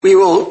We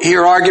will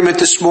hear argument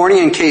this morning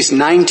in case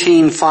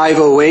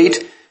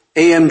 19-508,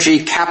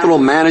 AMG Capital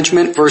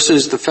Management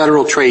versus the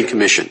Federal Trade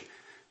Commission.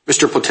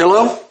 Mr.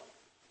 Potillo?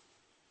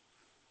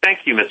 Thank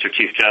you, Mr.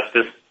 Chief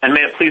Justice, and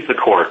may it please the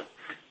Court.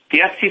 The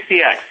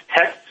FTC Act's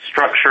text,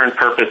 structure, and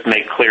purpose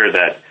make clear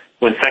that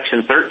when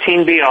Section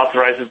 13b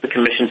authorizes the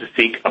Commission to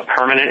seek a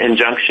permanent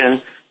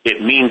injunction,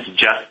 it means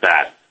just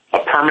that, a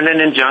permanent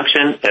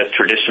injunction as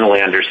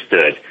traditionally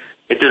understood.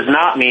 It does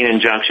not mean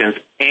injunctions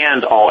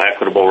and all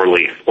equitable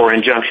relief, or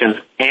injunctions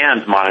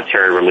and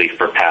monetary relief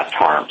for past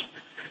harms.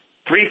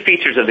 Three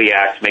features of the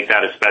Act make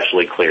that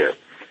especially clear.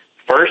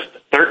 First,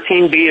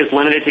 13b is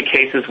limited to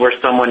cases where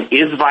someone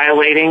is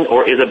violating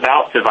or is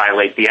about to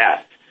violate the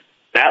Act.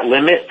 That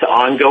limit to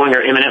ongoing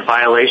or imminent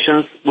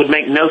violations would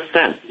make no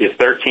sense if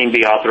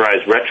 13b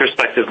authorized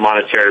retrospective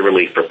monetary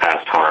relief for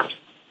past harms.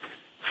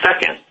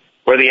 Second,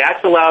 where the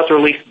Act allows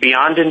relief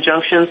beyond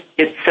injunctions,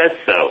 it says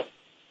so.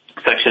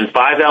 Section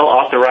 5L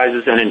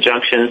authorizes an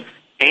injunction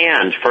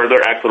and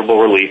further equitable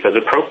relief as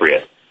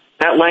appropriate.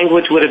 That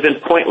language would have been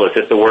pointless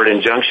if the word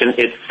injunction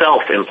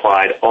itself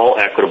implied all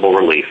equitable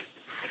relief.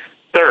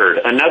 Third,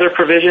 another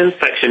provision,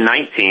 Section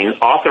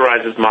 19,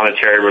 authorizes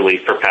monetary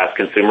relief for past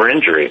consumer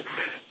injury,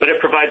 but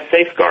it provides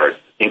safeguards,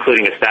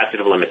 including a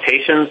statute of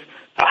limitations,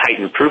 a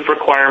heightened proof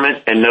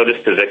requirement, and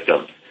notice to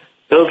victims.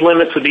 Those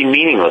limits would be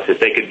meaningless if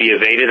they could be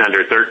evaded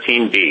under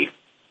 13b.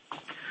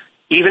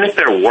 Even if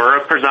there were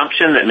a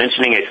presumption that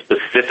mentioning a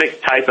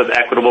specific type of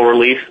equitable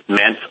relief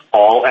meant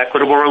all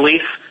equitable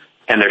relief,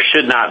 and there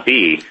should not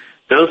be,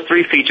 those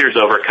three features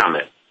overcome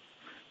it.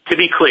 To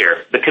be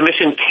clear, the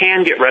Commission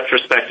can get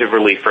retrospective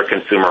relief for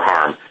consumer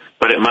harm,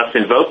 but it must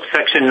invoke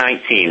Section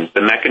 19,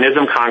 the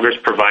mechanism Congress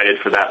provided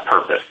for that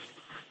purpose.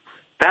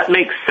 That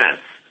makes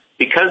sense.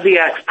 Because the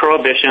Act's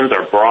prohibitions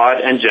are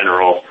broad and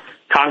general,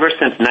 Congress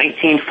since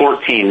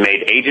 1914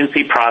 made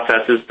agency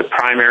processes the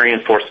primary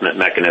enforcement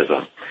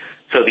mechanism,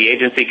 so the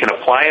agency can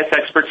apply its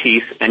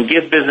expertise and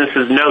give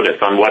businesses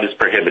notice on what is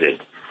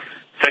prohibited.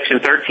 Section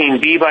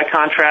 13b, by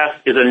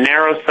contrast, is a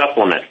narrow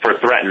supplement for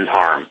threatened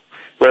harm,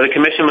 where the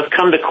Commission must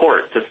come to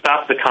court to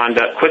stop the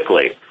conduct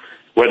quickly.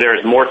 Where there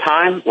is more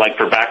time, like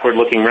for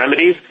backward-looking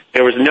remedies,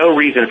 there was no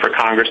reason for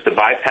Congress to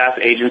bypass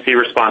agency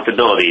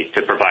responsibility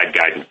to provide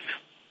guidance.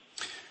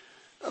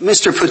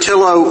 Mr.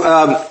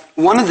 Potillo,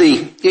 one of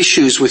the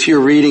issues with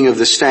your reading of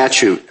the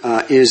statute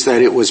is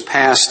that it was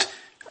passed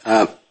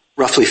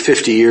roughly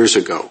 50 years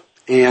ago.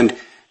 And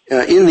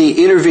in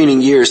the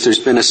intervening years, there's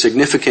been a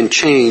significant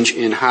change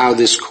in how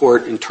this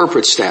court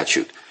interprets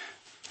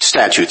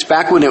statutes.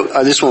 Back when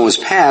this one was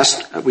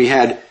passed, we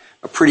had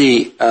a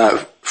pretty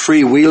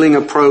freewheeling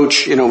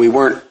approach. You know, we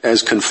weren't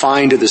as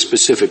confined to the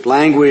specific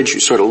language. You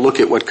sort of look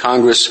at what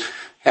Congress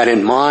had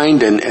in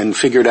mind and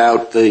figured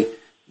out the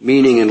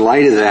meaning in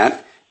light of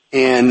that.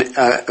 And,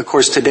 of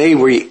course, today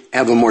we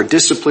have a more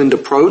disciplined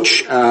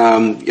approach,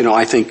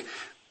 I think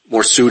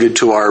more suited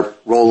to our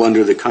role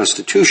under the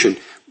Constitution.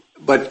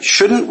 But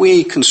shouldn't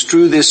we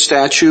construe this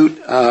statute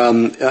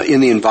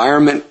in the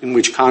environment in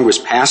which Congress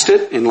passed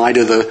it, in light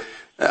of the,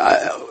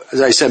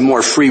 as I said,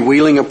 more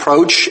freewheeling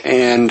approach?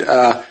 And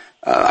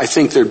I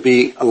think there'd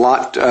be a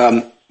lot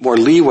more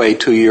leeway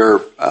to your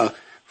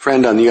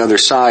friend on the other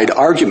side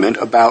argument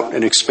about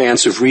an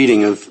expansive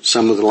reading of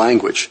some of the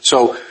language.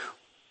 So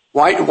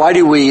why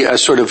do we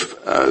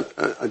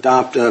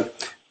adopt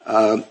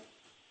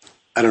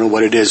I don't know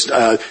what it is,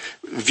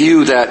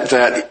 view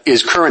that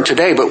is current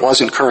today but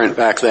wasn't current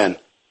back then?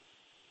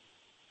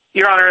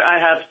 Your Honor, I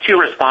have two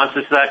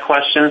responses to that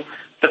question.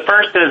 The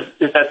first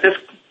is that this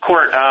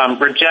court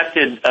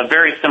rejected a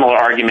very similar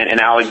argument in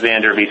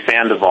Alexander v.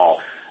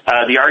 Sandoval.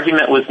 The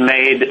argument was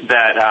made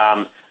that,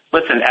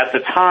 at the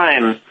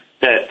time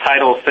that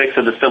Title VI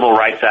of the Civil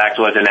Rights Act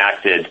was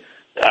enacted,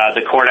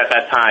 the court at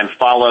that time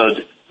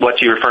followed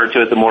what you referred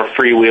to as a more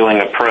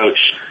freewheeling approach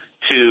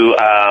to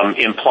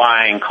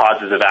implying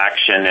causes of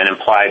action and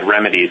implied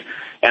remedies.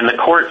 And the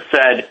court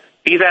said,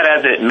 be that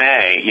as it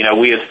may,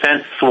 we have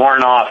since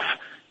sworn off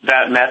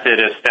that method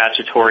of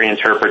statutory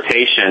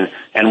interpretation,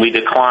 and we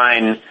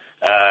decline,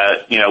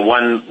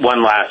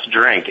 one last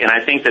drink. And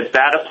I think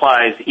that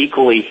applies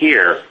equally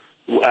here,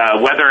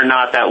 whether or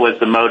not that was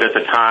the mode at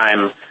the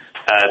time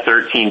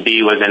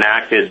 13b was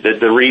enacted.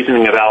 The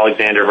reasoning of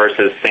Alexander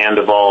versus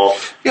Sandoval.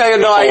 Yeah,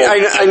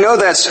 I know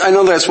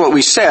that's what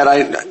we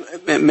said.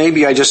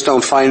 Maybe I just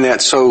don't find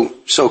that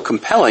so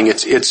compelling.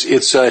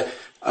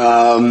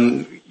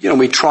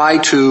 We try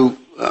to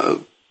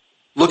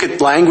look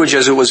at language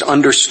as it was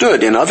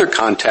understood in other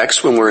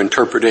contexts when we're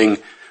interpreting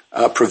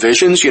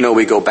provisions.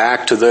 We go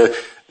back to the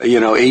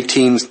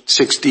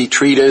 1860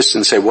 treatise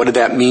and say, what did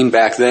that mean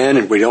back then?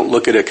 And we don't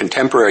look at a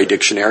contemporary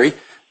dictionary.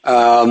 Do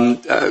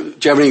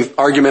you have any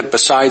argument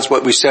besides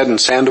what we said in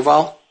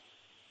Sandoval?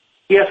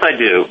 Yes, I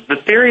do.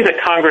 The theory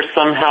that Congress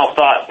somehow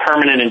thought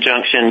permanent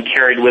injunction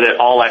carried with it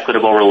all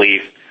equitable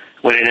relief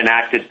when it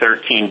enacted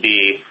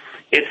 13b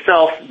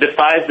itself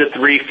defies the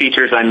three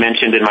features I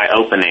mentioned in my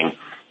opening.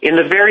 In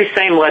the very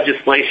same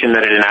legislation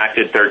that it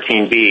enacted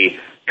 13b,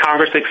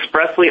 Congress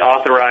expressly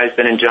authorized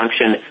an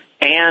injunction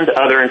and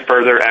other and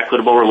further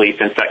equitable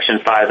relief in Section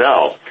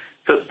 5L.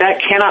 So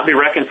that cannot be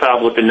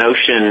reconciled with the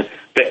notion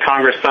that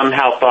Congress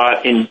somehow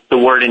thought in the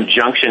word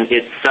injunction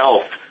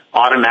itself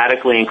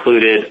automatically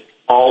included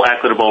all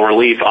equitable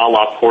relief a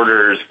la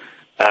Porter's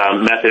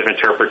method of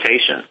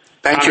interpretation.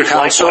 Thank you,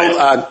 counsel.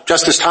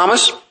 Justice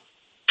Thomas?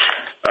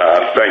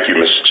 Thank you,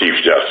 Mr. Chief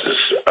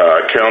Justice.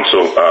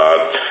 Counsel,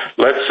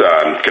 let's,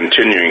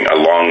 continuing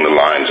along the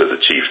lines of the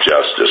Chief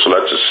Justice,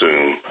 let's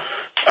assume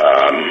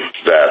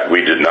that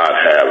we did not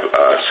have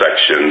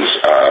sections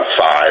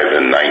 5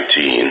 and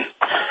 19.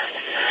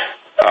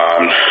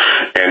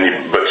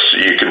 But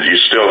you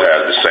still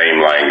have the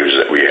same language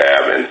that we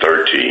have in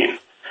 13.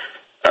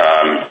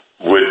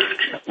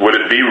 Would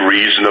it be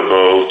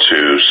reasonable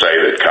to say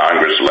that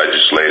Congress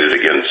legislated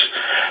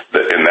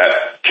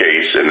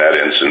in that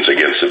instance,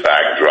 against the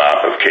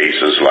backdrop of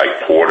cases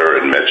like Porter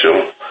and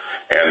Mitchell?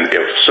 And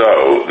if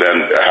so,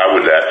 then how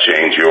would that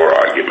change your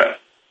argument?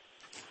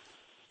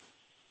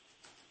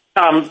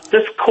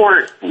 This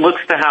court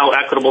looks to how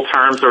equitable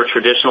terms are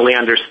traditionally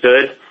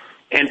understood,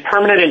 and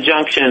permanent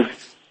injunctions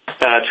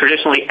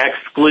traditionally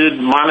exclude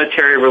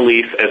monetary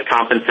relief as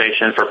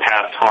compensation for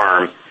past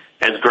harm,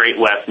 as Great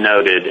West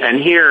noted.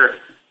 And here,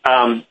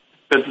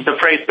 the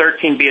phrase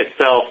 13B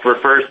itself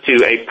refers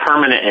to a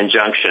permanent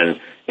injunction,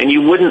 and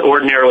you wouldn't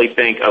ordinarily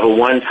think of a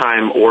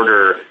one-time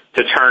order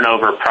to turn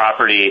over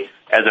property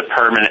as a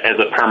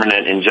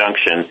permanent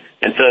injunction.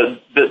 And so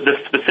the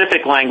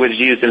specific language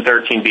used in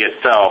 13B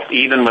itself,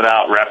 even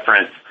without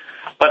reference,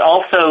 but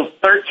also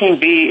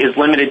 13B is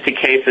limited to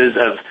cases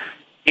of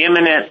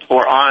imminent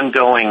or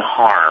ongoing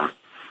harm.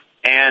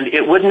 And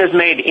it wouldn't have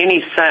made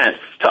any sense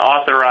to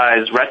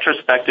authorize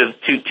retrospective,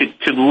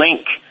 to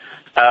link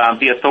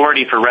the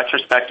authority for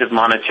retrospective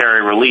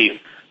monetary relief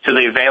to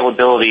the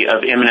availability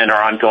of imminent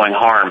or ongoing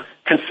harm.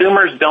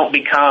 Consumers don't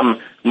become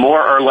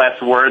more or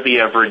less worthy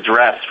of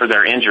redress for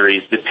their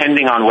injuries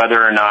depending on whether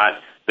or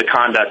not the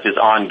conduct is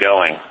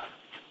ongoing.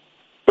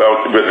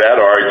 Well, with that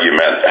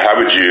argument, how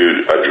would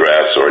you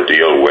address or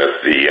deal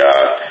with the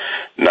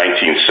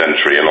 19th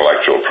century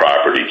intellectual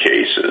property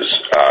cases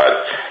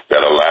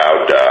that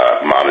allowed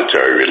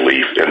monetary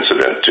relief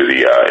incident to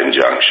the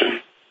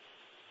injunction?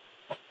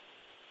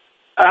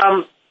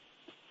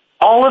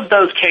 All of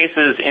those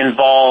cases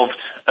involved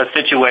a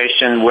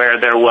situation where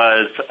there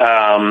was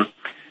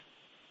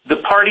the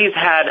parties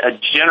had a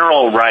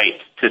general right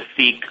to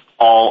seek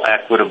all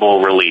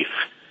equitable relief.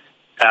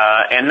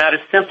 And that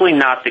is simply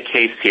not the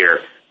case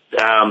here.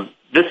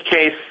 This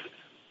case,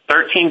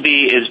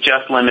 13B, is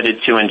just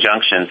limited to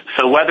injunctions.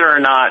 So whether or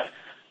not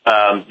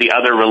the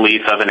other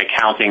relief of an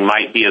accounting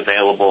might be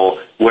available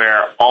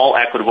where all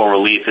equitable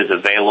relief is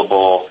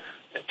available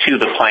to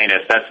the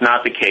plaintiff, that's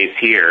not the case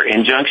here.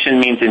 Injunction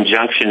means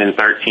injunction in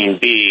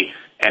 13B,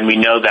 and we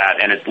know that,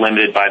 and it's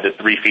limited by the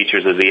three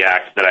features of the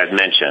Act that I've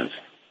mentioned.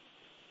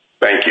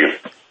 Thank you.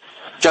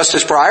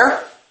 Justice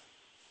Breyer?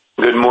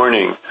 Good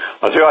morning.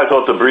 I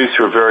thought the briefs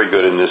were very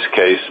good in this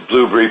case.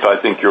 Blue brief,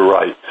 I think you're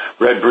right.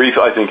 Red brief,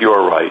 I think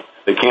you're right.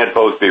 They can't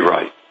both be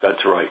right.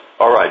 That's right.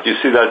 All right, you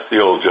see, that's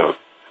the old joke.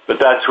 But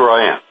that's where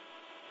I am.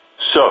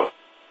 So,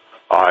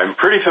 I'm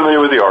pretty familiar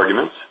with the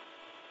arguments,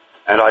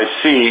 and I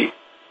see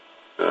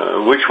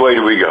which way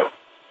do we go.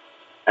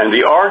 And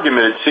the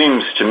argument, it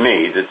seems to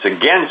me, that's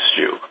against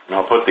you, and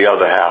I'll put the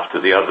other half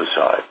to the other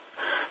side.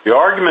 The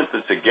argument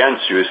that's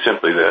against you is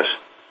simply this.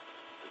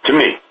 To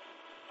me,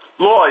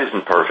 law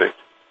isn't perfect.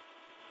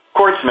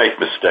 Courts make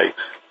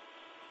mistakes.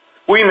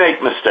 We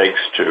make mistakes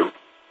too.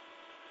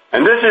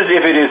 And this is,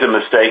 if it is a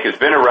mistake, it's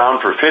been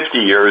around for 50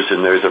 years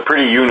and there's a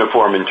pretty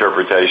uniform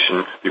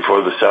interpretation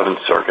before the Seventh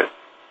Circuit.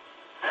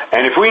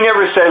 And if we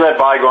never say let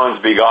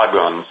bygones be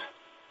bygones,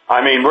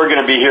 I mean, we're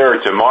going to be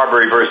here to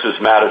Marbury versus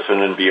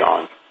Madison and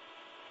beyond.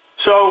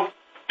 So,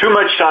 too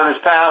much time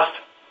has passed,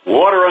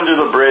 water under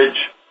the bridge,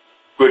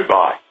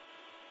 goodbye.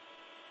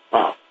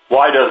 Well,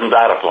 why doesn't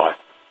that apply?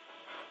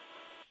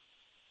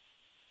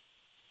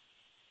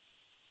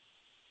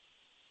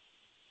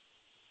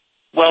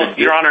 Well,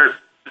 Your Honor,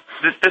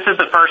 this is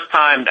the first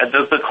time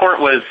the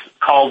court was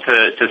called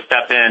to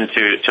step in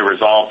to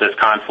resolve this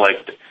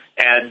conflict,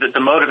 and the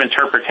mode of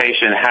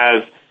interpretation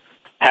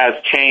has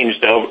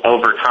changed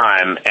over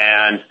time,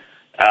 and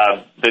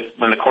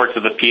when the courts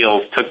of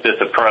appeals took this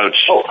approach...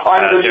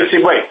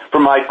 Wait, for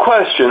my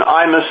question,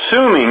 I'm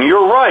assuming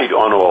you're right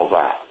on all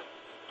that.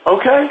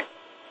 Okay?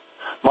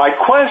 My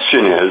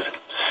question is,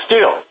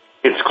 still,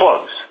 it's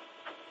close.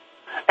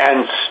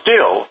 And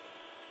still,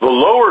 the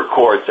lower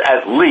courts,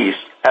 at least,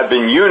 have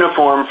been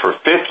uniform for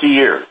 50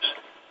 years.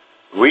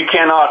 We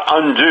cannot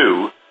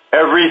undo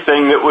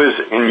everything that was,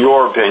 in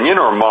your opinion,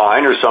 or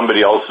mine, or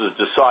somebody else's,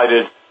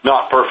 decided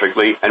not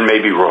perfectly and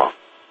maybe wrong.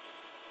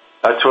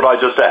 That's what I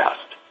just asked.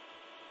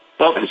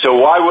 Well, and so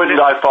why wouldn't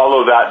I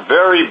follow that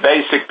very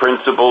basic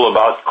principle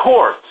about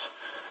courts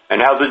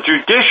and how the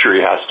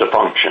judiciary has to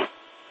function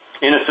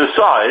in a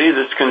society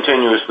that's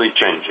continuously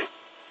changing?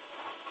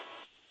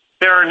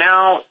 There are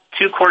now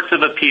two courts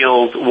of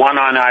appeals, one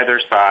on either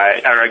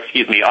side,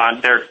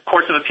 there are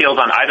courts of appeals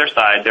on either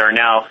side. There are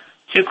now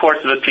two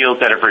courts of appeals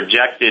that have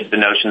rejected the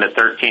notion that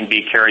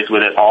 13B carries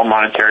with it all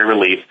monetary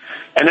relief,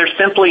 and there's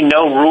simply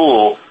no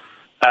rule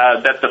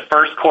that the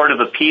first court of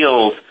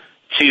appeals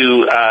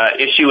to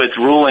issue its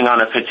ruling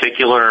on a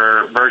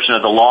particular version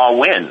of the law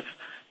wins.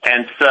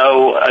 And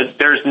so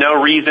there's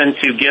no reason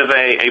to give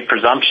a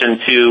presumption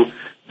to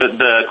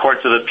the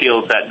courts of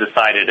appeals that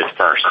decided it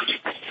first.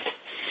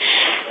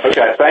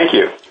 Okay, thank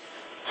you.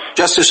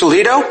 Justice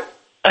Alito?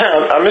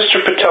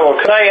 Mr. Patello,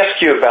 could I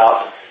ask you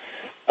about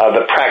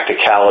the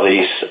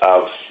practicalities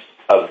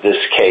of this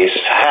case?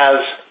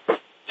 Has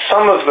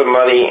some of the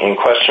money in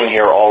question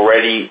here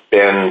already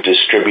been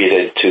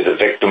distributed to the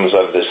victims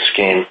of this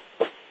scheme?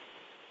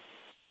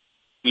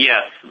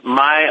 Yes.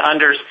 My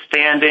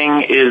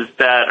understanding is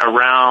that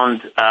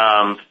around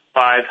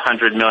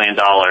 $500 million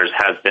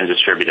has been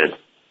distributed.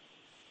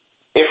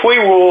 If we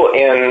rule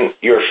in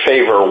your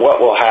favor, what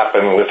will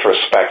happen with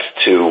respect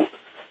to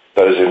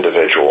those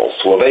individuals?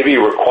 Will they be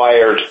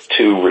required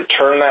to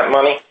return that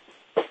money?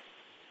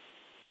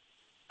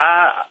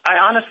 I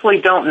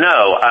honestly don't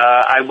know.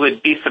 I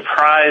would be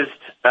surprised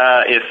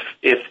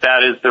if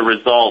that is the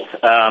result.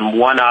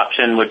 One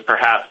option would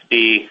perhaps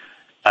be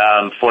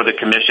for the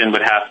commission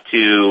would have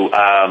to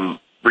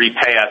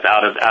repay us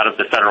out of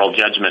the federal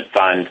judgment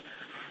fund,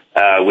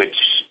 which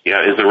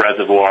is a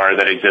reservoir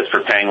that exists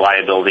for paying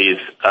liabilities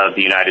of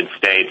the United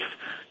States.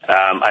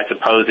 I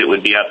suppose it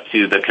would be up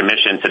to the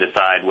commission to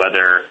decide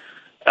whether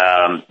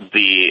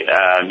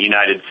the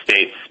United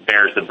States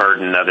bears the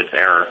burden of its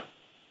error.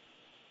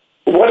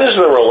 What is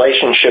the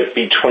relationship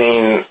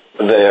between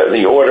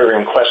the order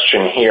in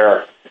question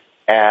here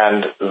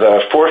and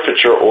the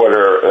forfeiture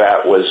order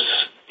that was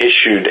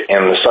issued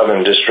in the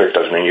Southern District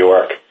of New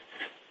York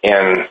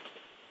in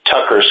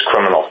Tucker's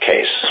criminal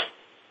case?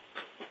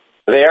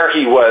 There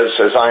he was,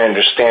 as I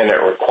understand it,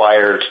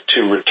 required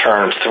to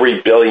return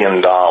 $3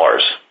 billion.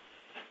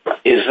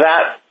 Does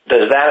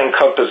that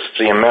encompass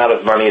the amount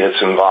of money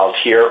that's involved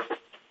here?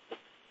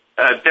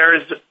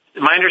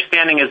 My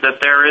understanding is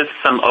that there is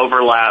some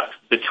overlap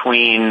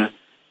between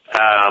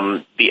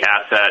the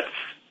assets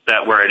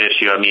that were at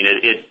issue. I mean,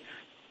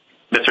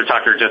 Mr.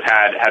 Tucker just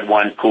had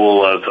one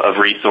pool of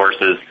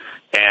resources,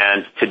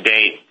 and to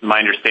date, my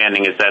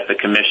understanding is that the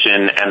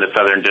commission and the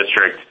Southern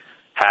District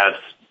have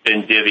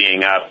been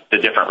divvying up the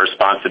different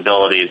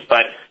responsibilities.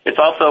 But it's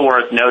also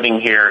worth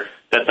noting here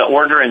that the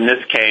order in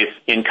this case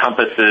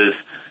encompasses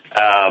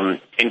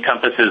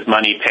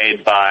money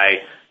paid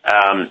by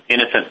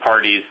innocent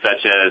parties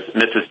such as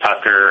Mrs.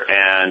 Tucker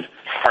and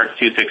Part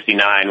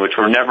 269, which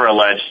were never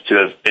alleged to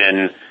have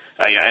been,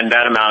 and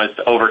that amount is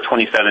over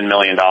 $27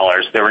 million.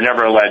 They were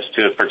never alleged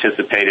to have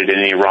participated in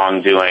any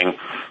wrongdoing,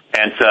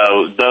 and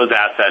so those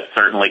assets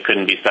certainly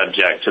couldn't be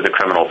subject to the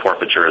criminal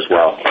forfeiture as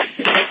well.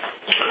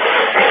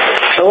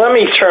 So let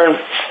me turn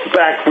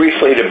back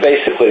briefly to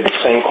basically the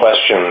same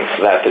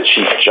question that the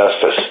Chief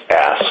Justice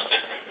asked.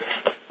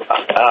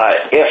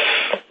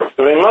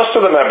 Most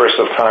of the members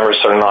of Congress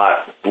are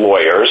not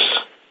lawyers.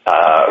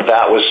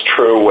 That was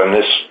true when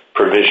this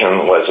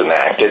provision was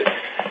enacted.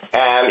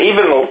 And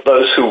even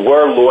those who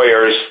were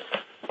lawyers,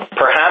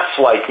 perhaps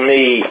like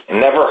me,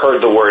 never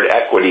heard the word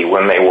equity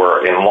when they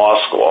were in law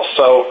school.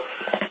 So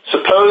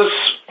suppose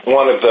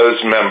one of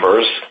those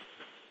members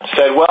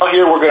said, well,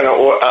 here we're going to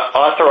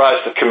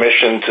authorize the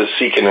commission to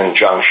seek an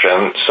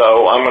injunction.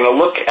 So I'm going to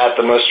look at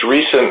the most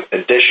recent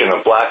edition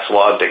of Black's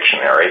Law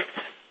Dictionary,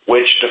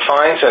 which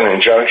defines an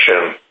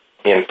injunction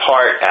in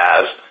part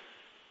as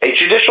a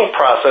judicial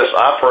process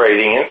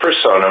operating in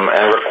personam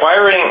and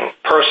requiring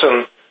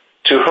person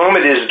to whom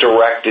it is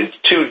directed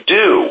to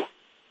do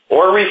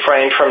or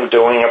refrain from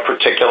doing a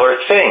particular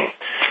thing.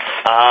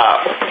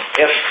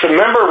 If the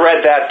member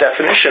read that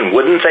definition,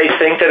 wouldn't they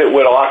think that it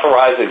would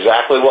authorize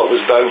exactly what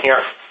was done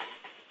here?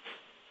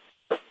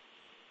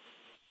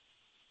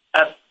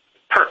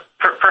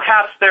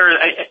 Perhaps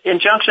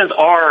injunctions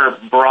are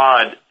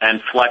broad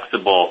and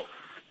flexible,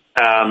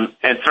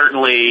 and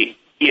certainly,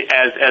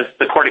 as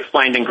the court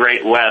explained in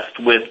Great West,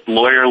 with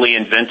lawyerly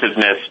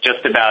inventiveness,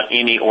 just about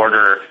any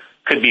order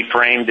could be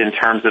framed in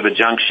terms of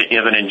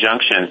an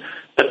injunction.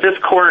 But this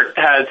court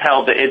has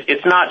held that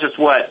it's not just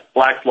what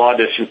Black's Law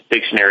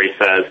Dictionary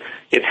says,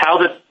 it's how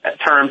the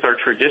terms are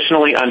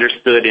traditionally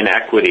understood in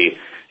equity.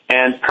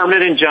 And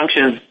permanent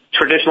injunctions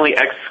traditionally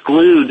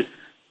exclude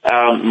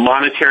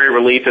monetary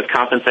relief as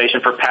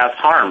compensation for past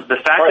harm. The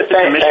fact that the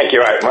commission... Thank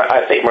you.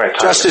 I think my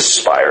time is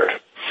expired.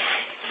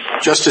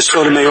 Justice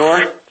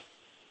Sotomayor?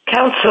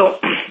 Counsel,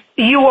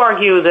 you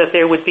argue that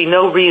there would be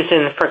no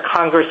reason for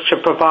Congress to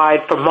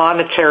provide for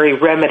monetary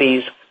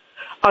remedies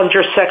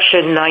under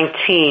Section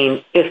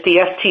 19 if the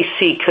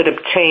FTC could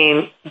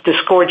obtain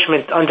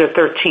disgorgement under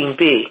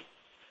 13B.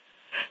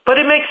 But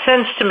it makes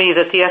sense to me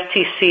that the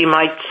FTC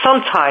might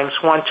sometimes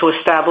want to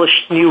establish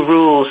new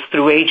rules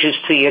through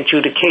agency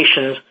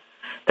adjudications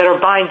that are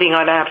binding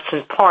on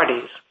absent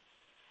parties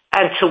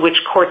and to which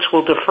courts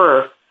will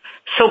defer.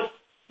 So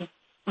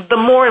the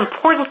more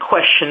important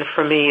question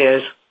for me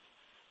is,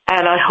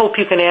 and I hope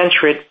you can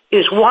answer it,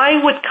 is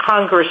why would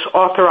Congress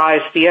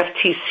authorize the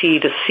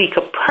FTC to seek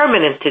a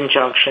permanent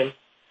injunction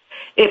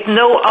if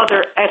no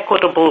other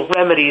equitable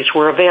remedies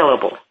were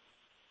available.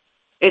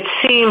 It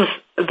seems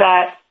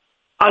that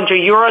under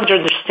your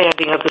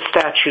understanding of the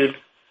statute,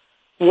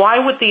 why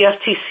would the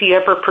FTC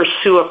ever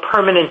pursue a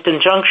permanent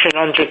injunction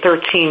under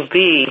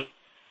 13B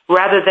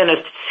rather than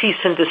a cease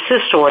and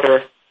desist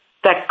order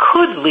that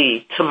could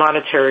lead to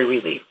monetary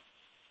relief?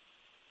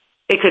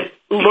 It could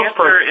look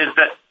for... The answer is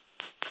that...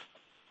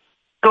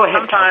 Go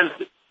ahead.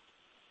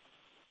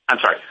 I'm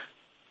sorry.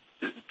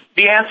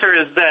 The answer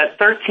is that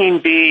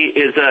 13B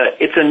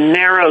it's a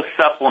narrow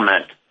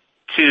supplement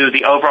to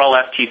the overall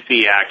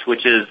FTC Act,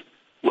 which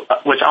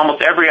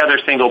almost every other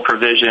single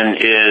provision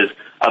is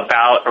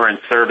about or in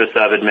service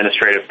of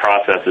administrative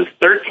processes.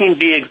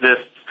 13B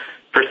exists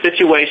for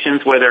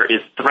situations where there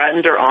is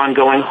threatened or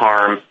ongoing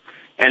harm,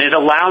 and it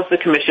allows the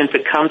Commission to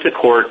come to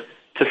court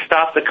to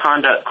stop the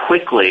conduct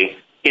quickly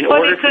in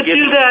order to get...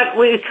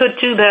 It could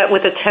do that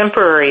with a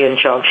temporary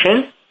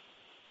injunction,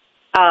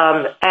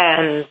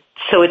 and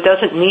so it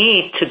doesn't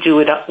need to do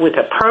it with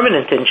a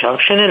permanent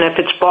injunction, and if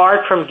it's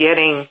barred from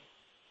getting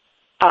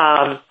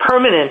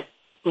permanent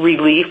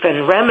relief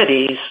and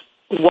remedies,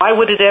 why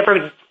would it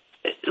ever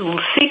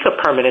seek a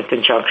permanent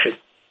injunction?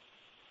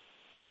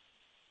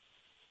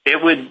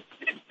 If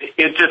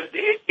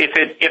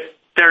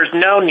there's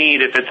no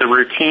need, if it's a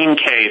routine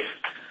case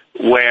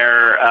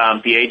where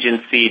the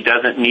agency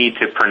doesn't need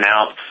to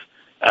pronounce,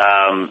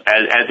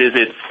 as is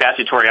its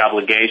statutory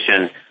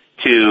obligation,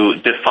 to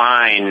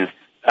define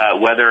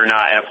whether or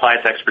not, and apply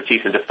its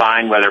expertise and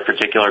define whether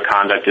particular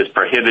conduct is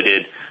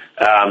prohibited,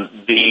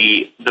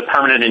 the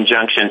permanent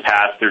injunction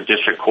passed through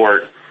district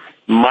court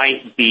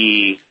might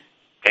be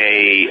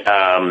a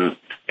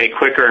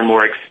quicker and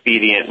more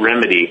expedient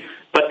remedy.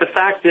 But the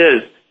fact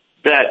is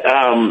that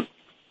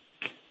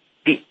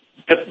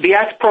the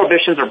Act's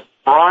prohibitions are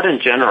broad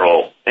and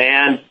general,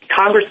 and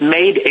Congress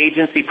made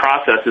agency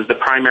processes the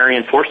primary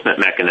enforcement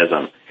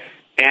mechanism,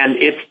 and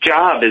its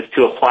job is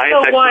to apply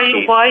its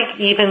expertise. So why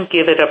even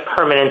give it a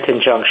permanent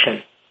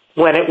injunction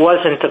when it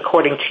wasn't,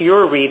 according to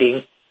your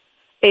reading,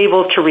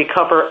 able to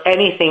recover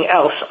anything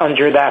else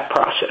under that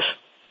process?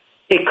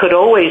 It could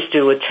always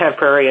do a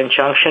temporary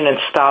injunction and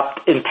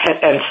stop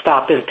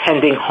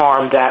impending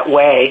harm that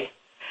way,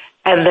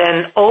 and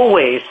then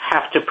always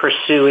have to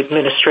pursue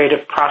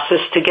administrative process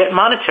to get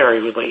monetary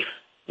relief.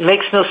 It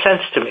makes no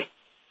sense to me.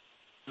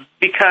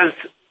 Because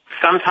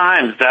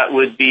sometimes that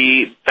would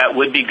be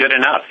good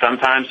enough.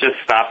 Sometimes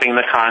just stopping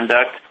the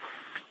conduct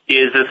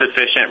is a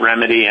sufficient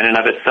remedy in and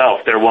of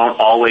itself. There won't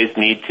always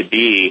need to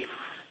be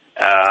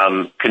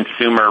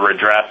consumer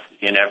redress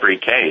in every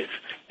case.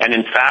 And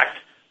in fact,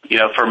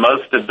 for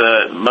most of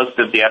the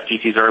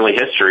FTC's early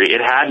history,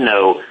 it had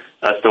no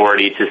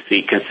authority to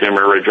seek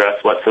consumer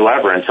redress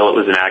whatsoever until it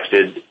was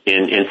enacted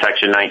in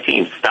Section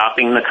 19.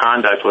 Stopping the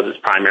conduct was its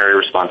primary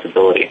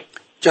responsibility.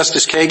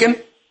 Justice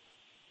Kagan?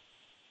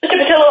 Mr.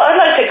 Petillo, I'd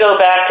like to go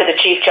back to the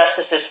Chief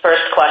Justice's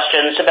first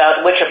questions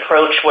about which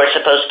approach we're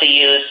supposed to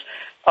use.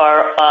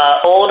 Our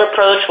old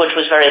approach, which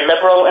was very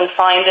liberal in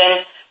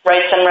finding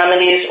rights and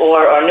remedies,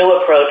 or our new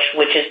approach,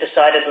 which is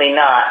decidedly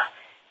not.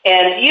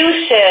 And you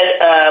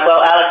said,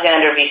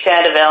 Alexander v.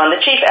 Sandoval, and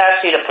the Chief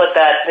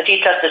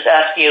Justice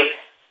asked you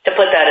to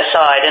put that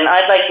aside, and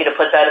I'd like you to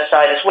put that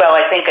aside as well.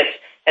 I think it's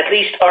at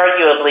least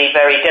arguably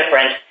very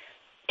different.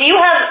 Do you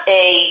have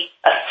a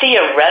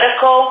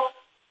theoretical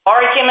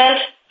argument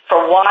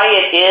for why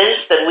it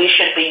is that we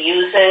should be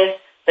using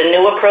the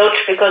new approach?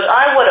 Because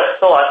I would have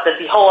thought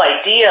that the whole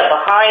idea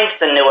behind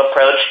the new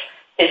approach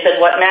is that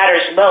what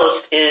matters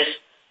most is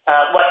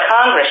what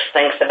Congress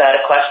thinks about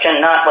a question,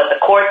 not what the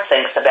court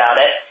thinks about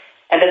it,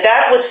 and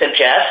that would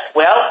suggest,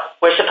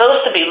 we're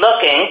supposed to be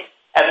looking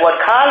at what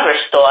Congress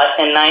thought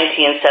in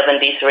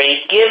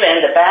 1973,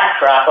 given the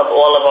backdrop of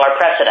all of our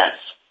precedents.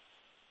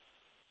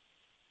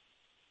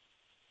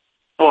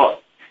 Well,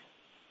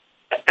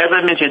 as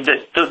I mentioned,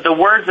 the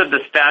words of the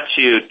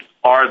statute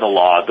are the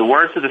law. The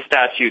words of the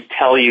statute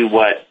tell you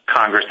what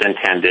Congress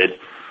intended,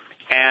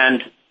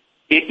 and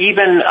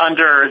even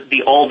under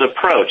the old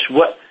approach,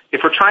 if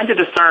we're trying to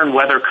discern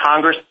whether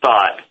Congress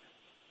thought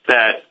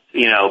that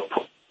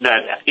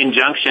that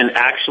injunction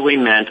actually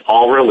meant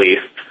all relief,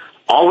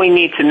 all we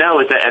need to know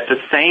is that at the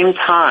same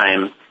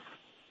time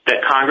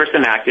that Congress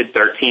enacted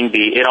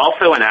 13B, it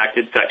also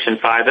enacted Section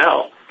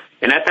 5L.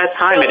 And at that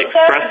time, it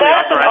expressly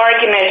that's an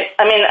argument.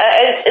 I mean,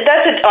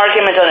 that's an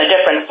argument on a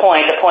different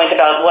point, a point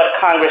about what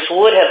Congress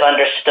would have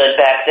understood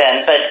back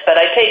then. But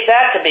I take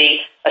that to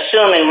be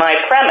assuming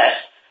my premise,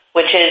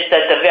 which is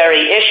that the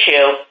very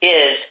issue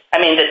is,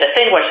 that the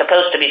thing we're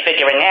supposed to be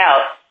figuring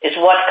out is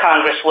what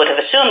Congress would have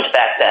assumed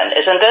back then,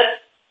 isn't it?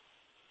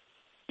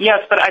 Yes,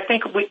 but I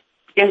think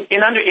in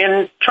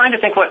trying to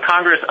think what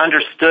Congress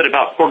understood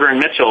about Porter and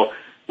Mitchell,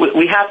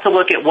 we have to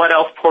look at what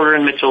else Porter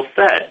and Mitchell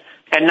said.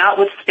 And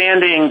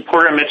notwithstanding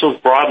Porter and Mitchell's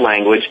broad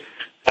language,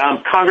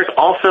 Congress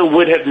also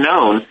would have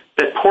known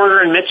that Porter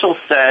and Mitchell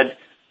said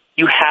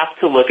you have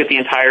to look at the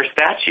entire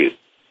statute.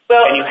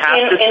 Well, and you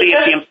have to see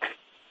if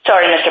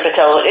sorry, Mr.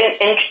 Petillo.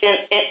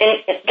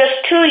 In just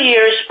 2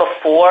 years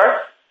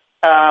before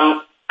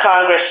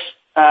Congress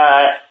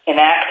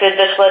enacted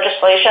this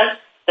legislation.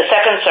 The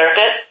Second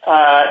Circuit,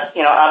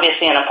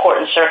 obviously an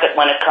important circuit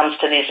when it comes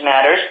to these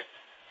matters,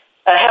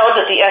 held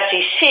that the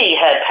SEC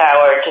had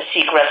power to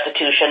seek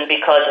restitution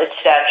because its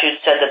statute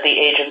said that the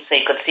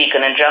agency could seek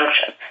an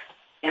injunction.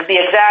 It's the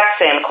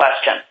exact same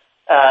question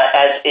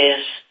as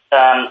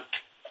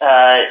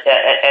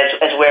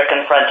we're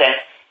confronting.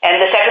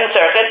 And the Second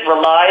Circuit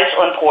relies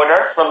on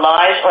Porter,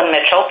 relies on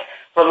Mitchell,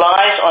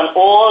 relies on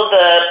all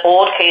the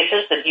old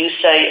cases that you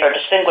say are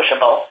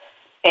distinguishable,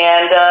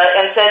 and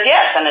says,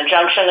 yes, an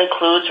injunction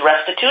includes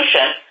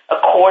restitution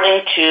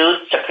according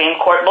to Supreme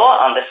Court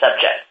law on the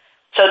subject.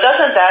 So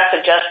doesn't that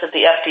suggest that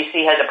the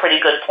FTC has a pretty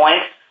good point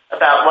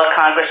about what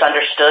Congress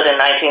understood in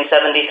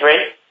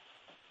 1973?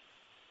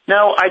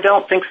 No, I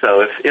don't think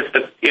so.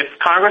 If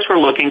Congress were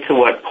looking to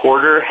what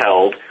Porter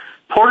held,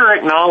 Porter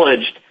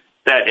acknowledged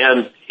that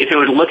if it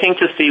was looking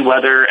to see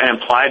whether an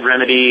implied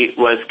remedy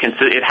was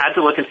consistent, it had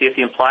to look and see if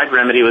the implied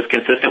remedy was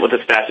consistent with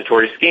the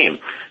statutory scheme.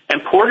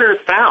 And Porter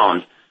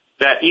found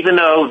that even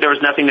though there was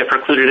nothing that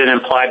precluded an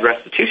implied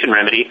restitution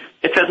remedy,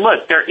 it said,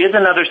 look, there is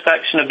another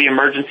section of the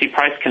Emergency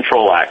Price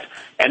Control Act,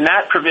 and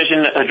that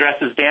provision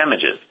addresses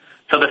damages.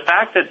 So the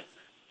fact that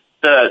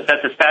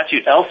the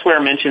statute elsewhere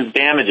mentions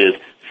damages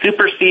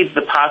supersedes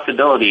the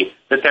possibility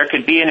that there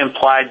could be an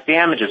implied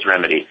damages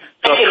remedy.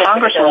 So Thank you,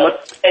 Congress will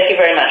look. Thank you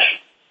very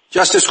much.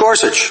 Justice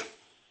Gorsuch.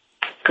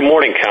 Good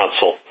morning,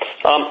 counsel.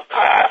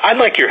 I'd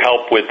like your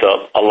help with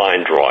a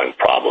line drawing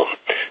problem.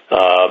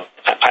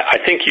 I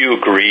think you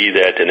agree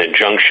that an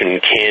injunction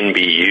can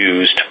be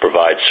used to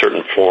provide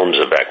certain forms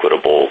of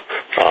equitable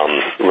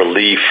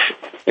relief,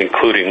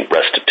 including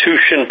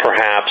restitution,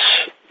 perhaps,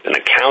 an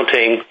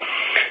accounting,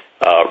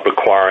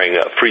 requiring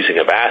a freezing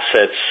of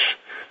assets,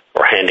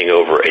 or handing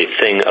over a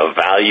thing of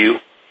value.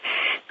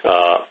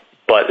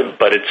 But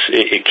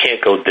it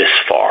can't go this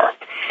far.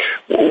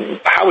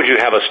 How would you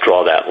have us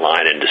draw that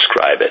line and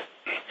describe it?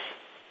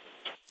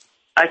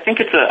 I think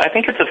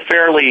it's a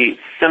fairly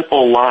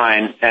simple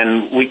line,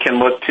 and we can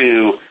look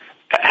to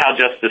how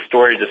Justice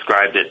Story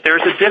described it.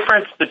 There's a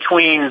difference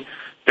between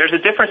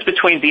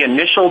the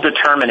initial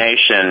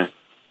determination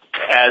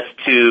as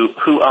to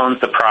who owns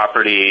the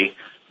property,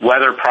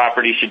 whether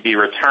property should be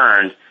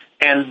returned,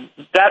 and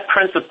that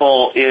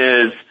principle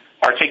is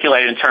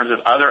articulated in terms of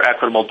other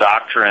equitable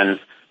doctrines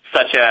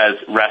such as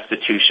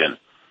restitution.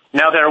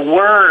 Now, there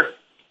were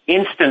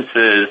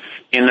instances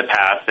in the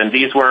past, and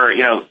these were,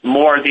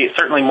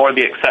 certainly more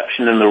the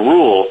exception than the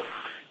rule,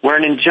 where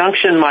an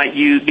injunction might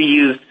be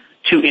used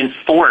to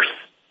enforce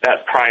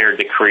that prior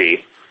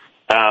decree,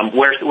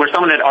 where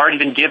someone had already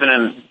been given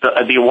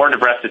the award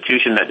of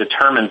restitution that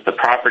determines the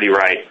property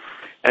right.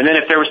 And then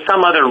if there was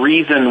some other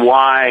reason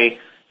why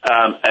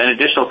an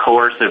additional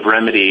coercive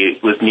remedy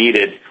was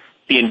needed,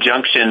 the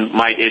injunction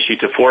might issue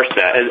to force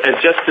that.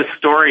 As Justice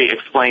Story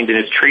explained in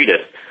his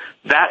treatise,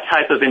 that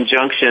type of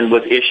injunction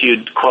was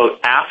issued, quote,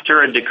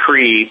 after a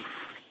decree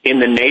in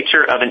the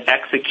nature of an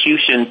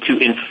execution to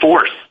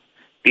enforce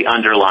the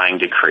underlying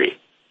decree.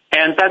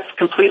 And that's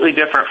completely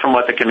different from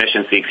what the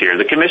Commission seeks here.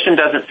 The Commission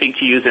doesn't seek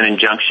to use an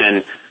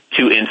injunction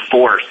to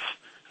enforce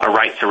a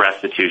right to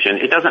restitution.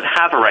 It doesn't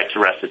have a right to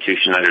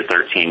restitution under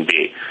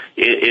 13B.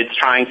 It's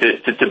trying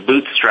to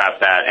bootstrap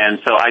that. And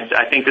so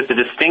I think that the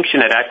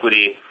distinction at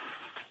equity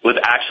was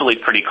actually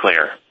pretty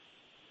clear.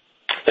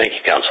 Thank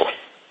you, counsel.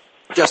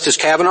 Justice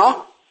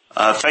Kavanaugh.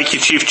 Thank you,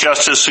 Chief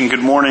Justice, and good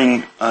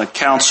morning,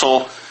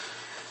 counsel.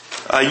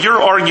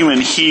 Your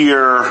argument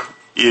here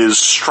is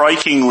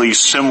strikingly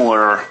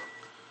similar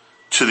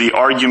to the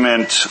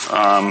argument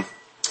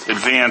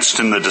advanced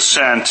in the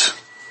dissent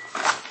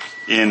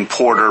in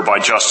Porter by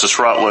Justice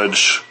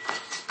Rutledge,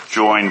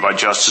 joined by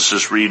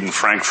Justices Reed and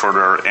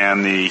Frankfurter,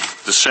 and the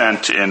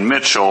dissent in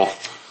Mitchell,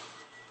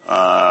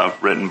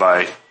 written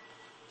by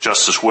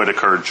Justice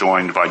Whitaker,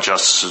 joined by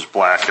Justices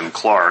Black and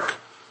Clark.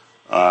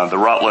 The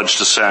Rutledge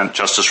dissent,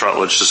 Justice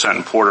Rutledge dissent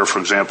in Porter, for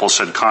example,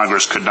 said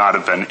Congress could not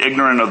have been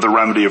ignorant of the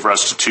remedy of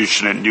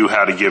restitution. It knew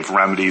how to give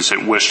remedies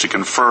it wished to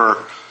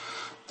confer.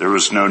 There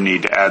was no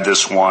need to add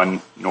this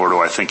one, nor do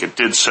I think it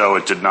did so.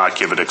 It did not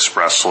give it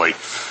expressly.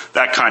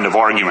 That kind of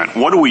argument.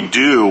 What do we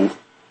do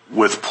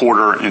with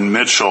Porter and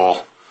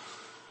Mitchell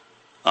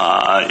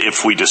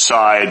if we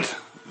decide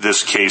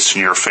this case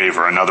in your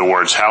favor? In other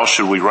words, how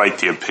should we write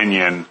the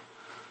opinion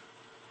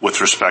with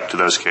respect to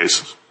those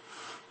cases?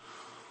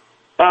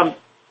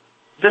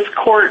 This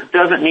court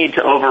doesn't need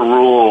to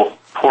overrule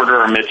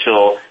Porter or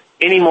Mitchell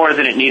any more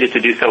than it needed to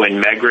do so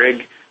in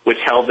Megrig, which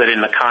held that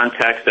in the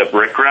context of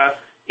RCRA,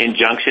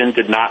 injunction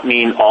did not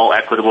mean all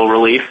equitable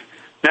relief.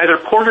 Neither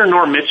Porter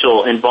nor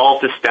Mitchell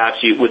involved the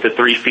statute with the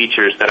three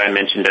features that I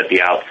mentioned at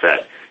the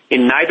outset.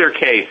 In neither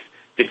case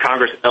did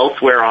Congress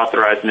elsewhere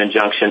authorize an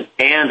injunction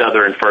and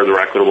other and further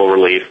equitable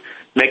relief,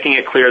 making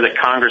it clear that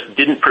Congress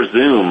didn't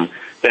presume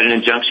that an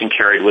injunction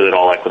carried with it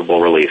all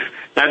equitable relief.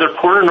 Neither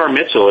Porter nor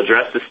Mitchell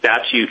addressed the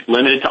statute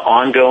limited to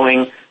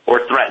ongoing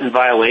or threatened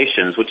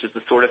violations, which is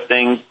the sort of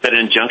thing that an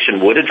injunction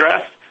would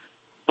address,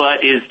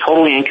 but is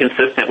totally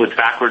inconsistent with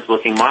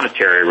backwards-looking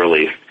monetary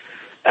relief.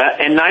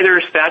 And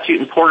neither statute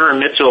in Porter or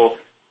Mitchell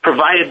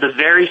provided the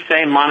very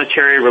same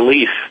monetary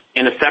relief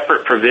in a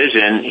separate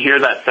provision, here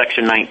that's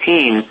Section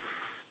 19,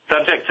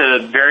 subject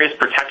to various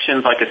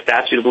protections like a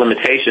statute of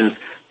limitations,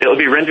 that would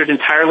be rendered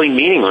entirely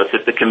meaningless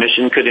if the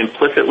Commission could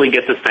implicitly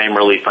get the same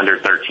relief under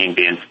 13B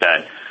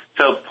instead.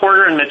 So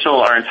Porter and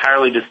Mitchell are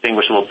entirely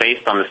distinguishable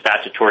based on the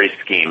statutory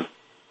scheme.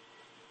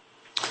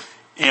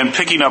 And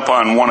picking up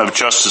on one of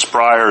Justice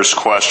Breyer's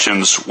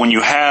questions, when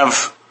you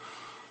have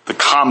the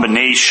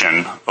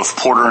combination of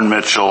Porter and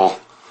Mitchell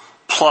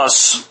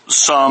plus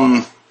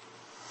some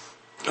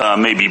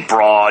maybe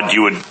broad,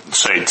 you would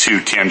say too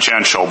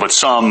tangential, but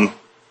some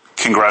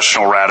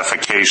congressional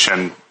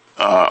ratification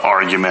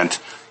argument,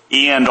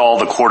 and all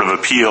the Court of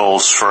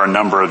Appeals for a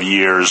number of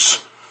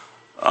years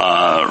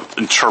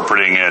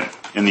interpreting it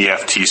in the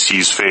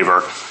FTC's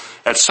favor.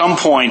 At some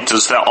point,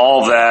 does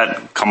all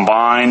that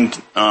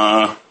combined,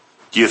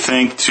 do you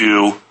think,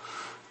 to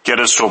get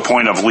us to a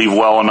point of leave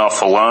well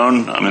enough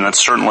alone? I mean, that's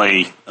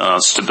certainly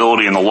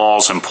stability in the law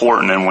is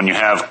important, and when you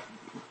have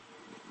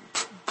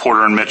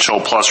Porter and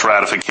Mitchell plus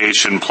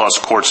ratification plus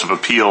courts of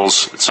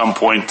appeals, at some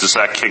point, does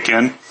that kick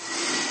in?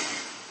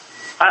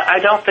 I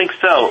don't think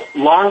so.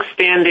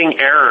 Long-standing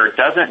error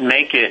doesn't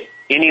make it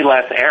any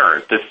less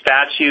error. The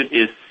statute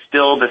is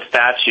still the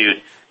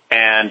statute,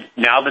 and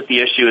now that the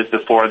issue is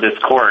before this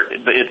court,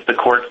 it's the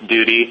court's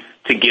duty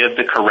to give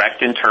the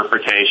correct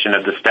interpretation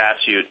of the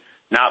statute,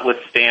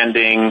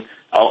 notwithstanding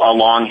a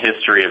long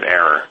history of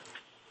error.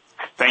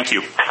 Thank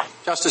you.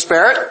 Justice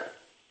Barrett?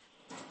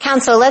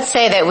 Counsel, let's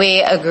say that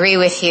we agree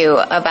with you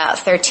about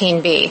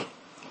 13B.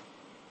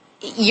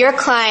 Your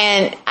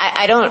client,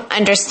 I don't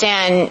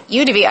understand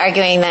you to be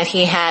arguing that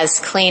he has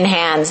clean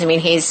hands. I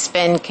mean, he's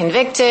been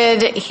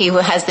convicted. He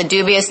has the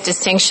dubious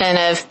distinction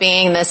of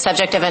being the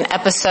subject of an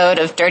episode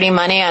of Dirty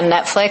Money on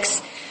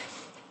Netflix.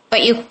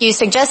 But you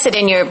suggested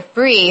in your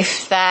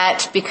brief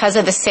that because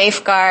of the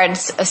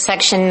safeguards of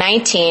Section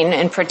 19,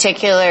 in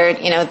particular,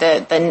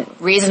 the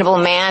reasonable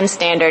man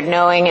standard,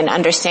 knowing and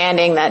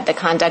understanding that the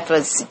conduct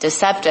was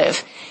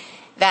deceptive,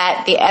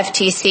 that the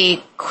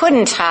FTC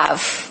couldn't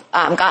have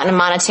gotten a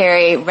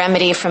monetary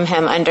remedy from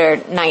him under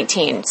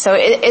 19. So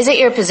is it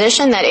your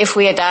position that if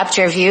we adopt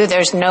your view,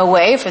 there's no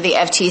way for the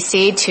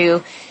FTC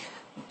to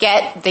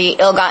get the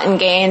ill-gotten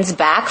gains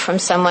back from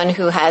someone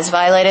who has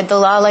violated the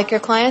law like your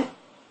client?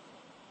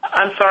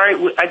 I'm sorry,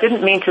 I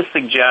didn't mean to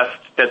suggest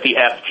that the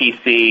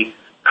FTC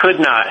could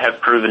not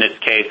have proven its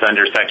case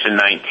under Section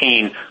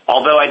 19,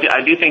 although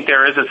I do think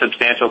there is a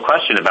substantial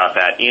question about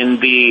that. In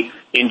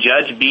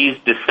Judge B's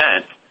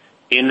dissent,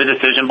 in the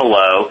decision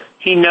below,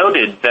 he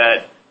noted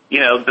that,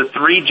 the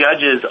three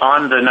judges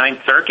on the Ninth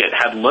Circuit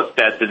had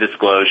looked at the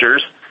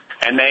disclosures,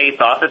 and they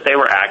thought that they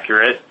were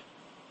accurate,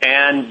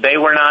 and they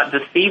were not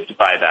deceived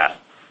by that.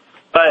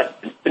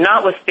 But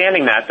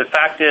notwithstanding that, the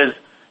fact is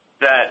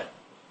that,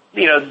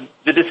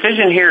 the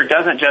decision here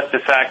doesn't just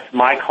affect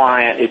my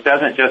client. It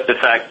doesn't just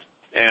affect,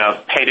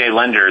 payday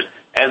lenders.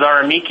 As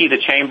our amici, the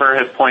Chamber,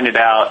 has pointed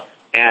out,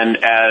 and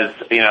as,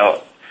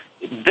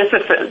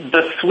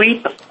 the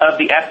sweep of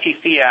the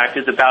FTC Act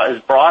is about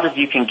as broad as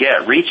you can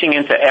get, reaching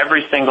into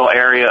every single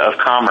area of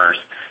commerce.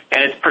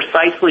 And it's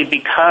precisely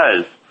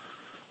because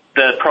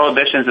the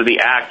prohibitions of the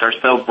Act are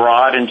so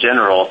broad and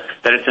general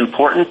that it's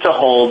important to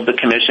hold the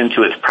Commission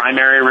to its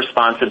primary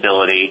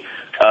responsibility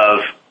of,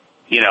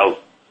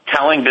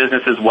 telling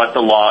businesses what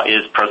the law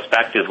is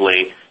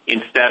prospectively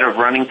instead of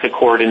running to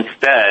court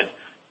instead,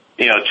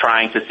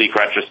 trying to seek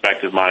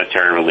retrospective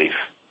monetary relief.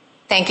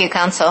 Thank you,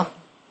 counsel.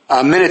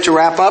 A minute to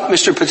wrap up.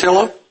 Mr.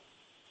 Patillo?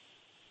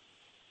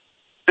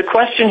 The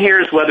question here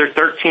is whether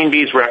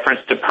 13B's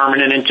reference to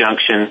permanent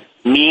injunction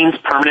means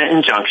permanent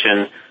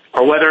injunction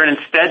or whether it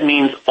instead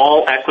means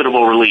all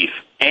equitable relief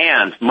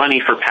and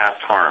money for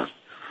past harms.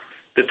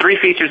 The three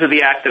features of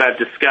the Act that I've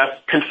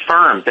discussed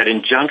confirm that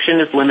injunction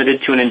is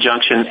limited to an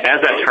injunction as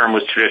that term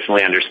was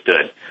traditionally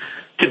understood.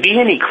 To be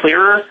any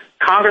clearer,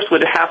 Congress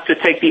would have to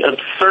take the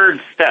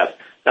absurd step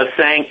of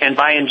saying, and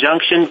by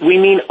injunction, we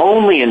mean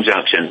only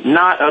injunction,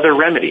 not other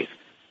remedies.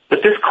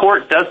 But this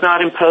Court does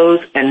not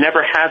impose and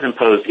never has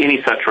imposed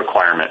any such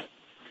requirement.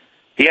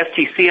 The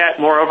FTC Act,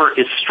 moreover,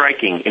 is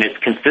striking in its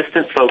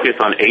consistent focus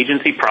on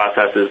agency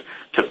processes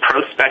to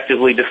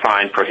prospectively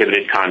define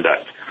prohibited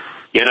conduct.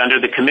 Yet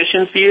under the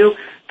Commission's view,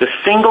 the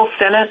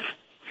single-sentence,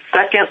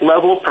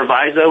 second-level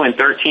proviso in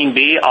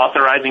 13B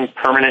authorizing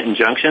permanent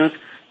injunctions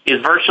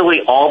is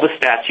virtually all the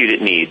statute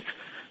it needs.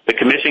 The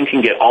Commission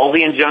can get all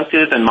the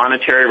injunctive and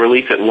monetary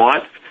relief at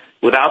once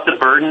without the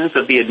burdens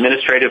of the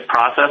administrative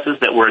processes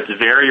that were its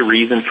very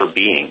reason for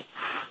being.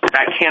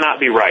 That cannot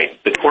be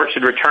right. The Court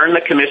should return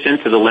the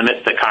Commission to the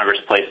limits that Congress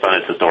placed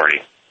on its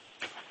authority.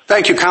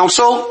 Thank you,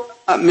 counsel.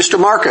 Mr.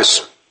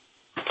 Marcus.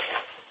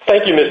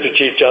 Thank you, Mr.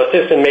 Chief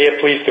Justice, and may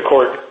it please the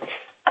Court.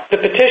 The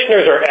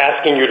petitioners are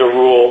asking you to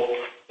rule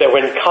that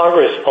when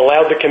Congress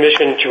allowed the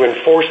Commission to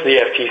enforce the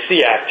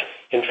FTC Act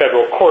in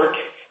federal court,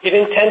 it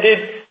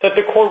intended that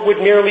the court would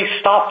merely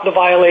stop the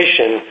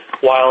violation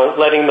while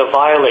letting the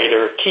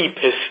violator keep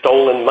his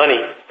stolen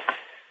money.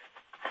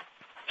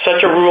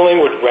 Such a ruling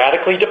would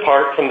radically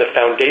depart from the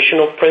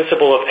foundational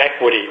principle of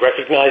equity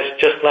recognized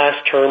just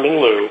last term in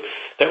lieu,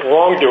 that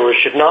wrongdoers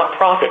should not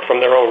profit from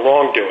their own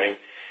wrongdoing.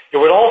 It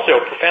would also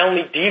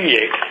profoundly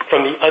deviate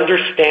from the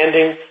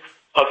understanding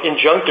of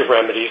injunctive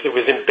remedies that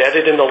was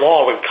embedded in the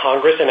law when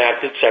Congress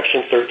enacted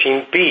Section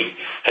 13B,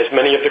 as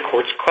many of the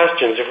Court's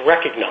questions have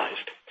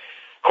recognized.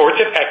 Courts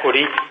of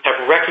equity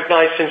have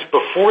recognized since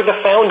before the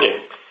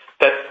founding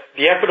that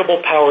the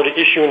equitable power to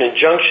issue an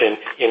injunction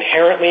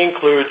inherently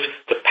includes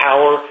the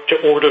power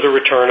to order the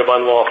return of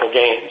unlawful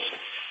gains.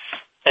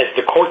 As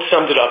the Court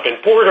summed it up in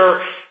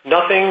Porter,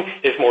 nothing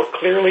is more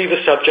clearly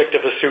the subject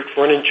of a suit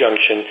for an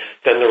injunction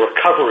than the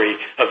recovery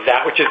of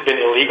that which has been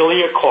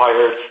illegally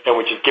acquired and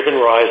which has given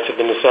rise to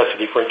the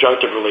necessity for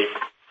injunctive relief.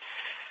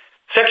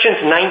 Sections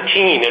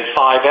 19 and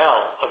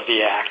 5L of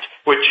the Act,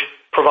 which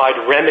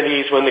provide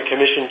remedies when the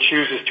Commission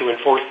chooses to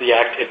enforce the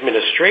Act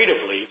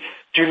administratively,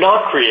 do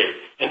not create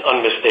an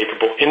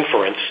unmistakable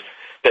inference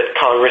that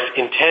Congress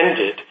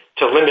intended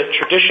to limit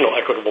traditional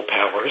equitable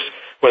powers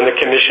when the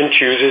Commission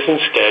chooses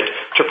instead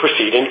to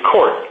proceed in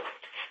court.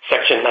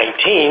 Section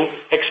 19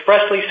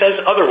 expressly says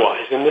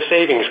otherwise in the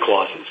savings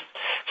clauses.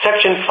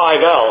 Section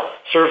 5L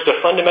serves a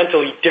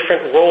fundamentally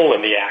different role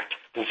in the Act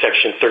than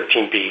Section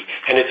 13B,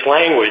 and its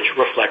language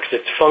reflects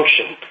its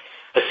function.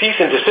 A cease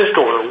and desist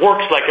order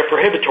works like a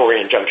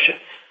prohibitory injunction.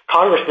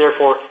 Congress,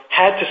 therefore,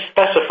 had to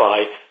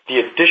specify the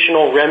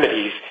additional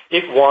remedies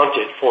it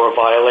wanted for a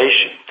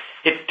violation.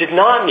 It did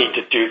not need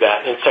to do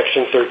that in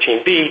Section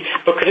 13B,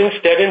 but could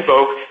instead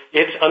invoke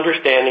its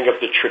understanding of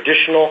the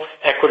traditional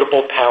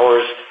equitable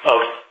powers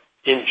of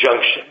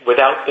injunction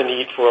without the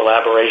need for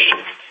elaboration.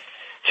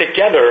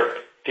 Together,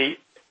 the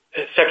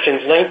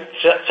Sections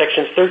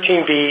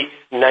 13B,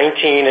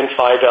 19, and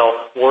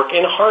 5L work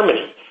in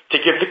harmony to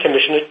give the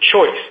Commission a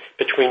choice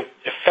between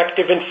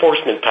effective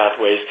enforcement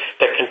pathways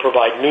that can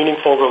provide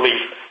meaningful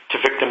relief to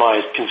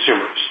victimized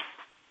consumers.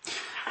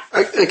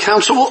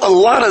 Counsel, a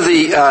lot of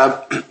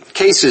the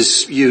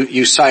cases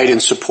you cite in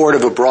support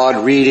of a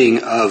broad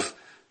reading of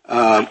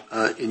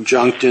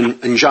injunction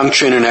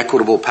and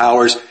equitable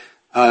powers,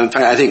 in fact,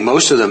 I think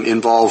most of them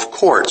involve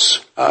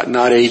courts,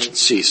 not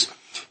agencies.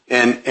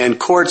 And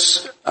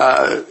courts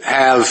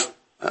have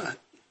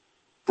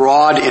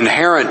broad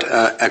inherent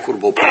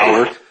equitable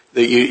power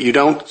that you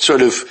don't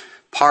sort of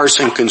parse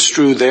and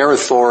construe their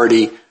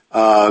authority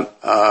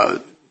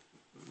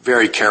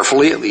very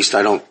carefully, at least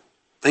I don't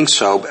think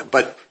so.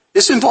 But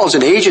this involves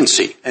an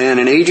agency, and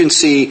an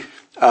agency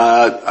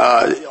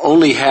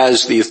only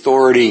has the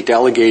authority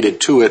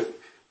delegated to it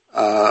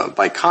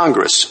by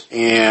Congress.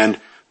 And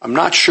I'm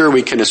not sure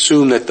we can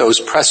assume that those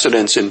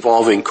precedents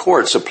involving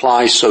courts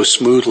apply so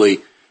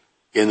smoothly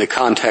in the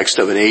context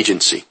of an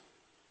agency.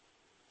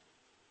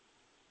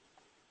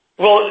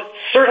 Well,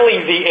 certainly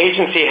the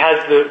agency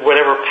has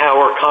whatever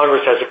power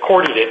Congress has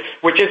accorded it,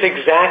 which is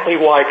exactly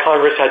why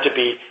Congress had to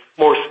be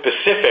more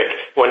specific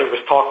when it was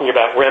talking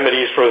about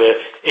remedies for the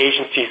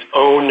agency's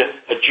own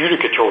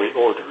adjudicatory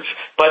orders.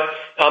 But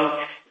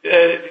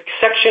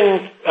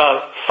Section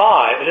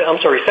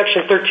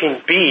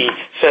 13B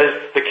says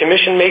the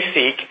Commission may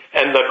seek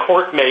and the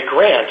court may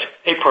grant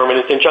a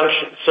permanent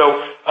injunction. So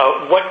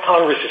what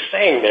Congress is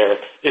saying there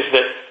is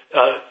that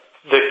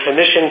the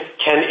Commission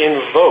can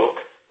invoke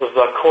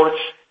the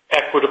court's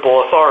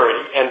equitable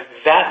authority, and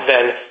that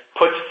then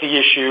puts the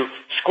issue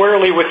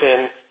squarely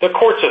within the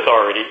court's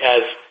authority,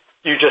 as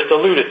you just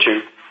alluded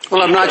to.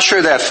 Well, I'm not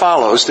sure that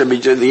follows.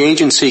 The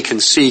agency can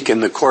seek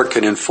and the court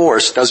can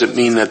enforce doesn't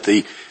mean that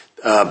the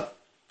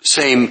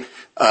same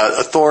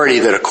authority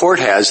that a court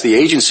has, the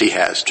agency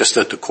has, just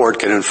that the court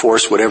can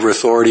enforce whatever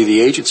authority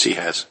the agency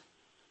has.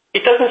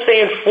 It doesn't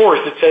say enforce,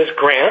 it says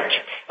grant,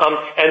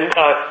 and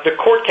the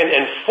court can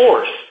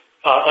enforce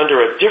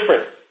under a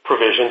different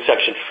provision,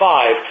 Section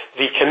 5,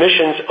 the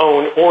Commission's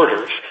own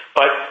orders.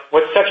 But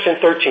what Section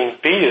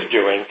 13B is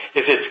doing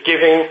is it's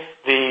giving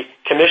the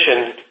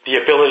Commission the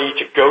ability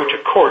to go to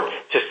court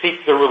to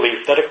seek the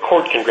relief that a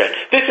court can grant.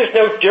 This is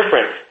no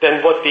different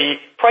than what the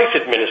price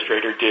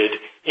administrator did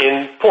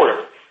in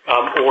Porter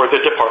or the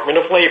Department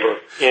of Labor.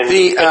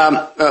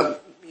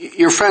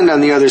 Your friend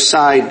on the other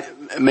side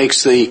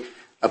makes the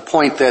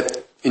point that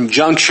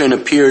injunction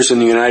appears in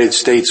the United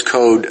States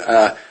Code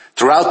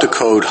throughout the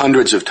code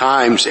hundreds of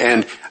times,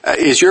 and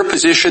is your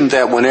position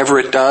that whenever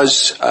it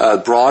does, a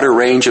broader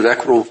range of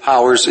equitable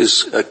powers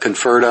is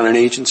conferred on an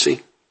agency?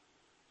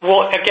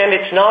 Well, again,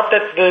 it's not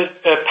that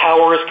the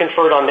power is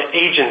conferred on the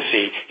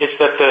agency. It's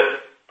that the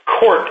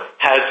court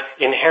has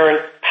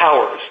inherent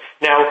powers.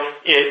 Now,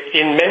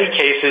 in many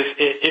cases,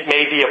 it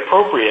may be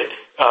appropriate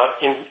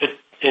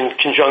in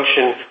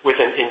conjunction with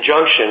an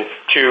injunction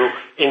to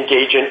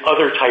engage in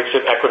other types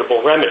of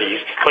equitable remedies,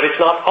 but it's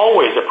not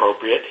always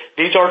appropriate.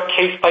 These are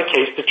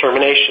case-by-case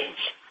determinations.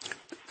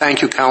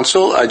 Thank you,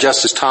 counsel.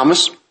 Justice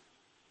Thomas?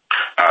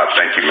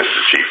 Thank you,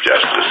 Mr. Chief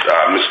Justice.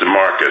 Mr.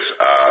 Marcus,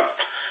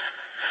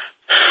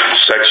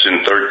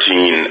 Section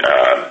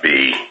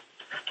 13B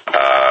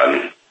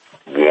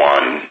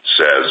 1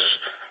 says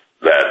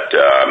that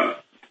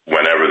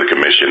whenever the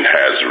commission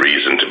has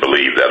reason to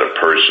believe that a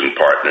person,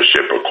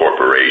 partnership, or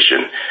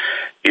corporation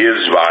is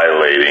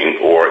violating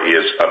or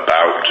is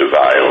about to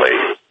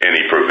violate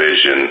any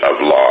provision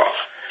of law.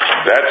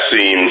 That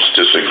seems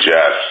to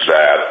suggest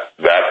that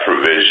that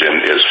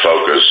provision is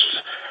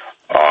focused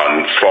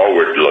on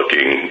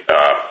forward-looking,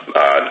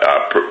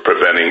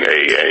 preventing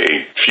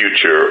a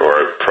future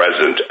or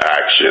present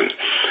action.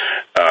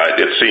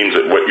 It seems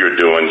that what you're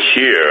doing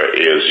here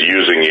is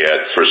using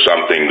it for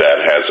something that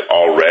has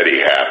already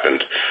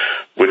happened.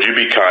 Would you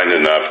be kind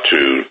enough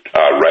to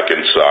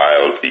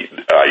reconcile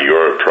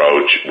your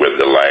approach with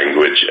the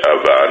language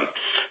of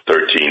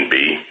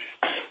 13B?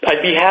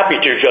 I'd be happy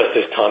to,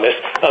 Justice Thomas.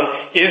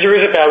 ISR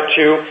is about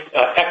to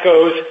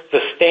echoes the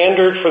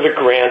standard for the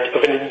grant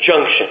of an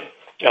injunction.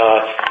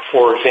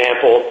 For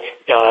example,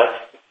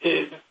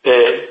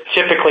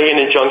 typically an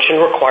injunction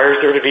requires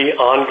there to be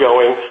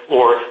ongoing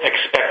or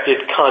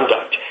expected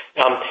conduct.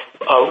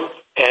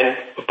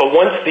 But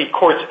once the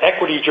court's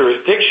equity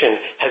jurisdiction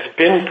has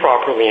been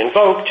properly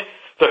invoked,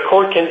 the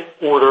court can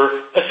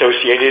order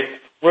associated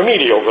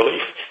remedial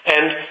relief.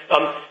 And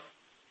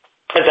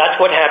that's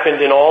what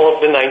happened in all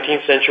of the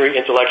 19th century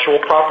intellectual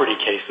property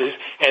cases.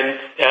 And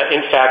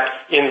in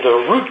fact, in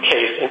the Root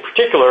case in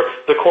particular,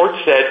 the court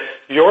said,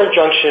 your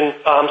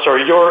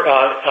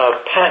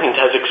patent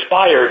has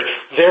expired,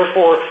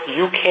 therefore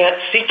you can't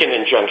seek an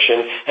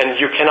injunction and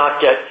you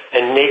cannot get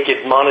a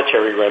naked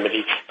monetary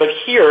remedy. But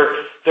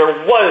here, there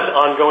was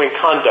ongoing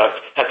conduct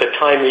at the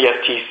time the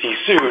FTC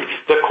sued.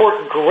 The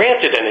court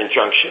granted an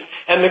injunction.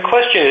 And the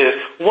question is,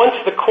 once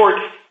the court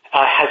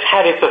has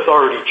had its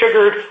authority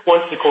triggered,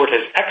 once the court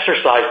has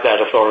exercised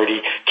that authority,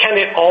 can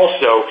it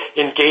also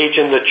engage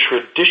in the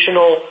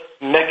traditional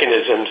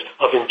mechanisms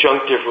of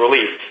injunctive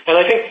relief? And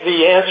I think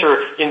the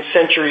answer in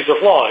centuries of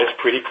law is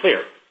pretty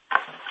clear.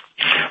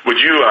 Would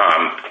you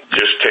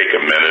just take a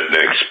minute and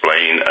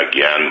explain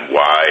again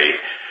why,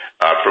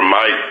 from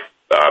my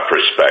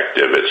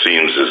perspective, it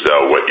seems as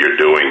though what you're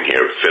doing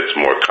here fits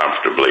more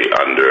comfortably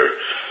under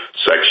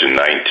Section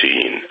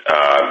 19.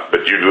 But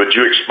would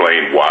you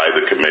explain why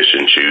the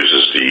Commission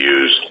chooses to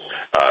use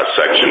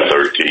Section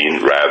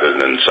 13 rather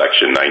than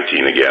Section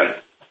 19 again?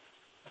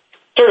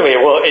 Certainly.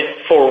 Well,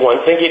 for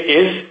one thing, it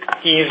is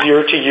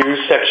easier to use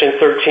Section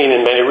 13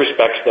 in many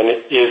respects than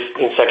it is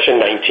in Section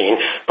 19.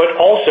 But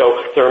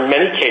also, there are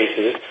many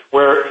cases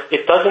where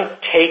it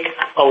doesn't take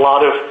a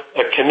lot of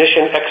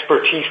Commission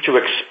expertise to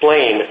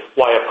explain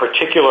why a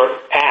particular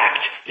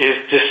act is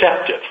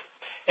deceptive.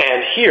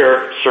 And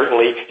here,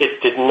 certainly, it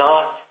did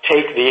not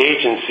take the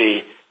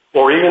agency,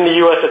 or even the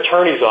U.S.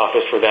 Attorney's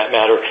Office for that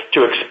matter,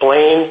 to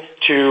explain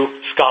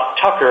to Scott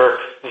Tucker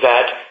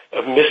that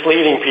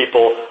misleading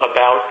people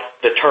about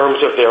the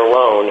terms of their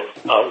loan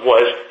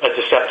was a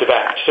deceptive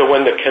act. So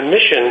when the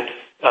Commission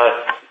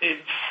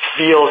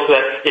feels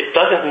that it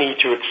doesn't need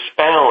to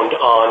expound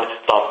on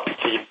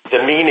the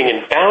meaning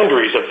and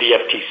boundaries of the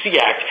FTC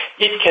Act,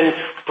 it can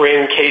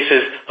bring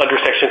cases under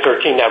Section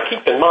 13. Now,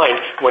 keep in mind,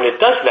 when it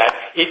does that,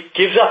 it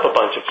gives up a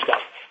bunch of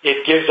stuff.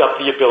 It gives up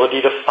the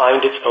ability to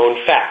find its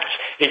own facts.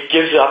 It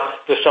gives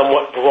up the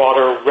somewhat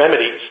broader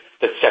remedies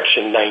that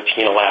Section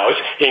 19 allows,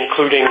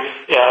 including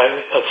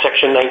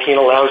Section 19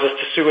 allows us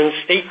to sue in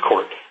state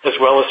court as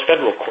well as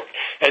federal court.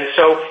 And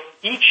so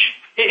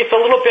it's a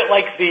little bit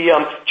like the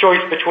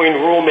choice between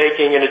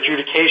rulemaking and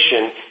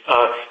adjudication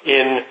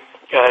in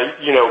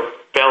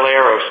Bell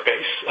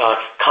Aerospace.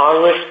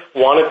 Congress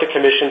wanted the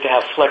Commission to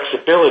have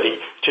flexibility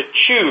to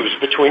choose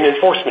between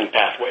enforcement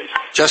pathways.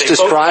 Justice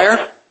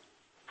Breyer?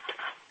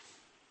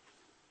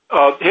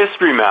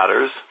 History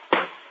matters.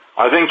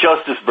 I think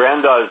Justice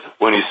Brandeis,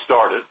 when he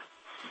started,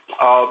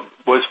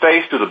 was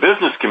faced with a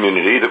business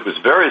community that was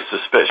very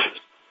suspicious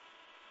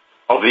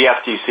of the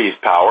FTC's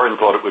power and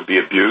thought it would be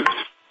abused,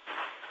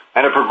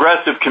 and a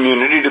progressive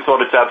community that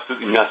thought it's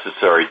absolutely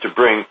necessary to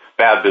bring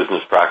bad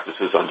business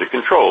practices under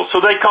control. So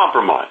they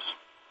compromised.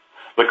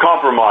 The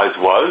compromise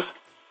was,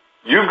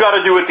 you've got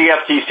to do what the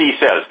FTC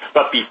says,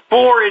 but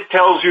before it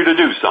tells you to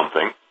do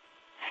something,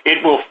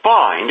 it will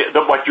find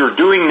that what you're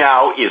doing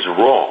now is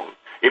wrong.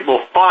 It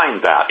will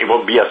find that. It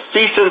will be a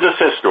cease and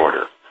desist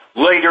order,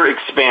 later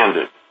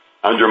expanded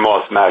under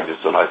Moss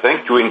Magnuson, I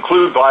think, to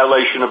include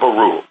violation of a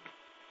rule.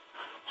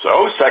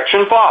 So,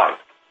 Section 5.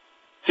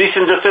 Cease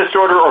and desist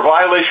order or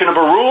violation of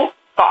a rule?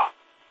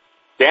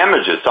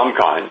 Damages some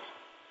kinds.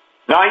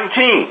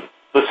 19,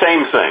 the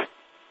same thing.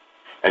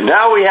 And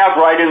now we have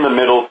right in the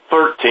middle,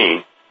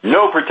 13,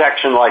 no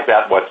protection like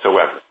that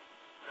whatsoever.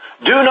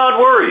 Do not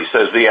worry,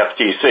 says the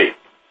FTC.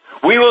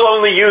 We will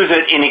only use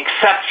it in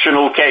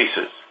exceptional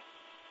cases.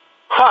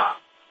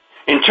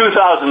 In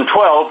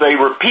 2012, they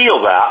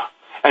repeal that,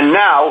 and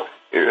now,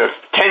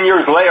 10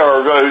 years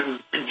later,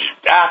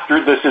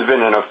 after this has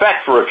been in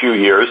effect for a few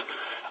years,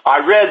 I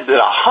read that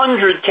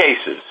 100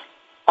 cases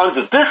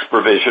under this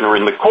provision are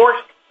in the court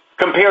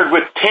compared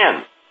with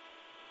 10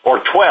 or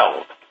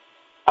 12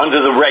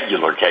 under the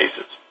regular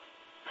cases.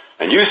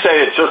 And you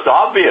say it's just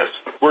obvious.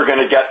 We're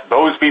going to get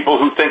those people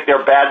who think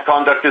their bad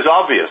conduct is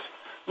obvious.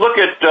 Look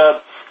at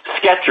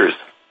Skechers.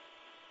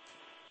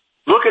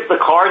 Look at the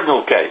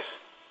Cardinal case.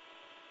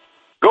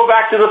 Go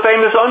back to the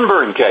famous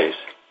Unburn case.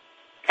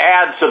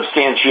 Add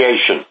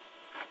substantiation.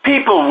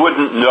 People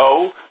wouldn't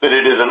know that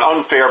it is an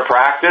unfair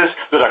practice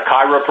that a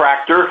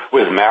chiropractor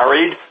was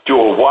married to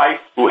a wife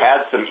who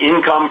had some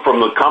income from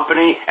the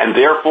company, and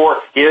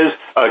therefore his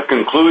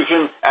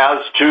conclusion as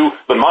to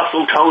the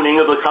muscle toning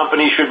of the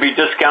company should be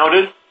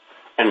discounted.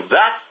 And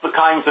that's the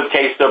kinds of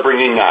case they're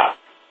bringing now.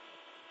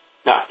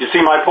 Now, you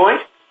see my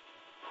point?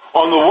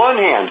 On the one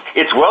hand,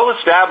 it's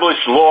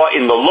well-established law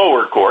in the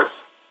lower courts.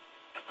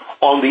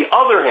 On the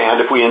other hand,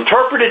 if we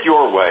interpret it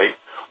your way,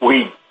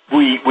 we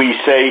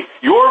say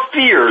your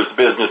fears,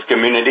 business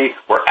community,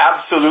 were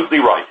absolutely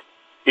right.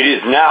 It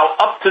is now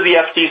up to the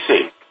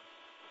FTC,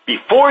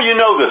 before you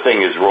know the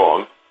thing is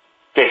wrong,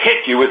 to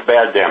hit you with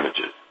bad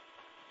damages.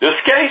 This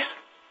case,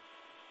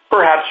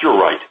 perhaps you're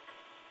right.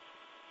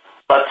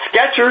 But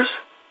Skechers,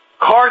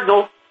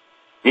 Cardinal,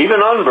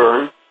 even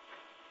Unburn,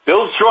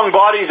 build strong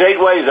bodies 8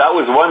 ways, that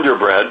was Wonder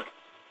Bread.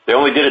 They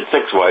only did it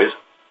 6 ways.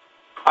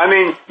 I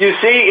mean, you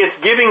see,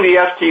 it's giving the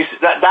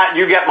FTC, that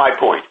you get my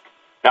point.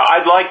 Now,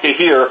 I'd like to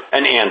hear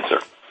an answer.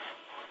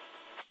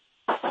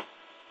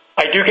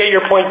 I do get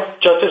your point,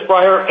 Justice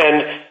Breyer,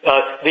 and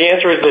the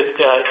answer is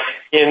that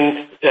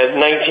in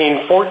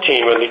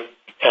 1914,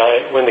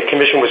 when the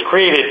commission was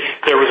created,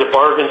 there was a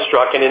bargain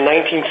struck, and in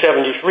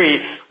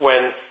 1973,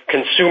 when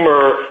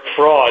consumer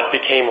fraud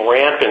became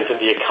rampant in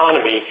the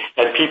economy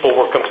and people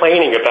were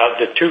complaining about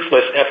the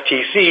toothless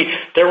FTC,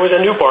 there was a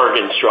new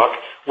bargain struck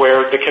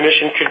where the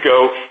commission could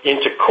go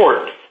into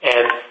court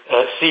and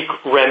seek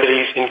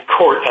remedies in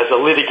court as a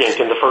litigant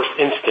in the first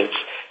instance.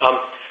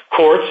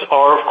 Courts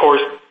are, of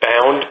course,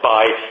 bound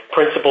by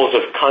principles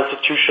of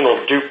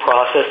constitutional due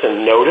process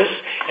and notice,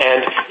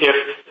 and if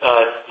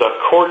the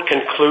court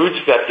concludes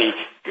that the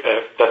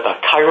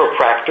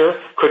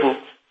chiropractor couldn't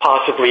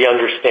possibly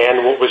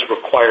understand what was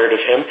required of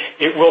him,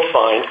 it will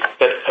find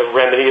that a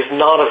remedy is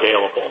not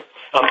available.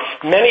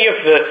 Many of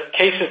the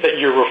cases that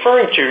you're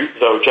referring to,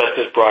 though,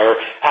 Justice Breyer,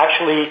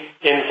 actually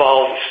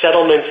involve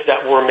settlements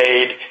that were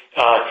made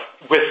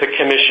with the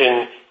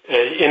commission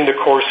in the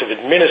course of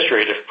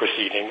administrative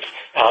proceedings.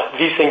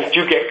 These things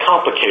do get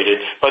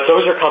complicated, but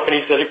those are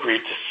companies that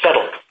agreed to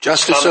settle.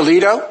 Justice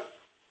Alito?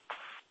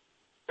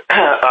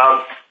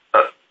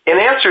 In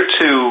answer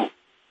to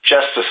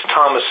Justice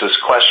Thomas's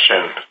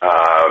question,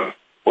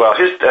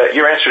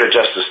 your answer to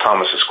Justice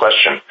Thomas's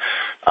question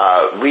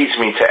leads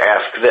me to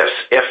ask this.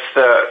 If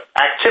the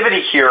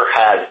activity here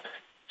had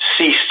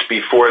ceased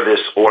before this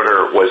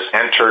order was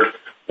entered,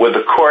 would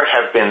the court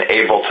have been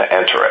able to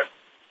enter it?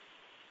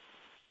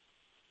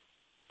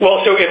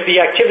 Well, so if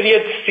the activity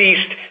had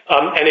ceased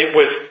and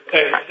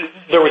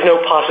there was no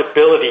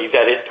possibility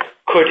that it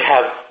could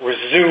have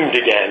resumed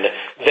again,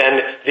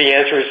 then the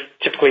answer is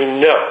typically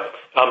no.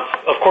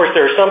 Of course,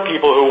 there are some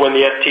people who, when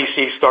the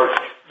FTC starts,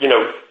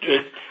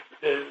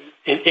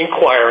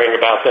 inquiring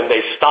about them,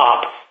 they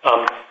stop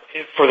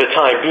for the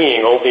time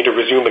being, only to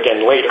resume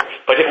again later.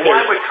 But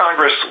why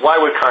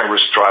would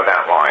Congress draw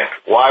that line?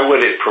 Why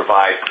would it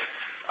provide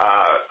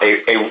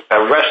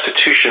a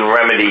restitution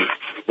remedy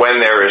when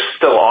there is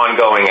still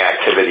ongoing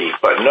activity,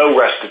 but no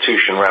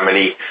restitution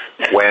remedy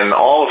when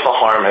all of the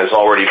harm has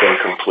already been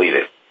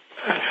completed?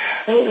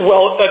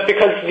 Well,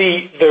 because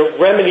the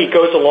remedy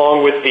goes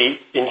along with the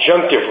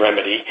injunctive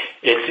remedy.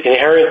 It's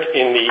inherent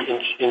in the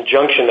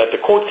injunction that the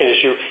court can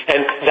issue,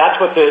 and that's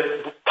what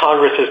the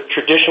Congress has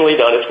traditionally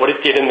done. It's what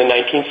it did in the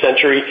 19th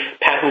century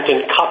patent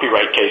and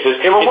copyright cases.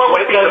 Yeah, well, what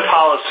would be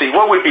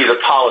the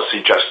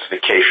policy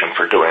justification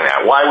for doing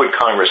that? Why would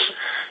Congress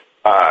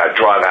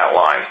draw that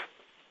line?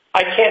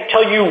 I can't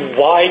tell you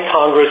why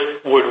Congress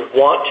would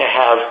want to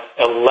have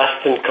a less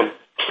than complete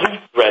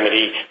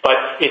remedy, but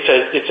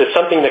it's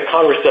something that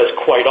Congress does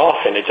quite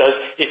often.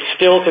 It's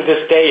still to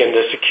this day in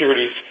the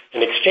Securities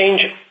and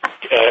Exchange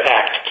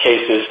Act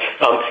cases,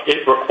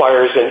 it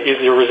requires an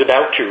is or is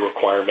about to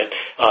requirement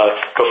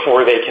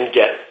before they can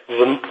get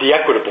the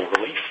equitable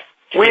relief.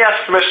 We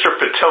asked Mr.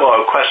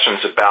 Patillo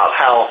questions about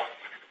how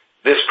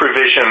this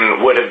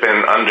provision would have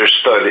been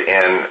understood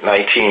in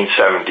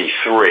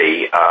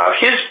 1973.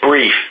 His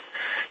brief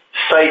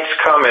cites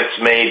comments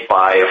made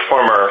by a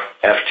former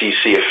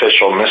FTC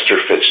official, Mr.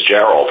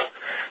 Fitzgerald,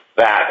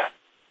 that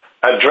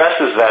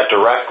addresses that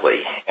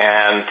directly,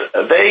 and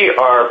they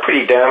are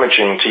pretty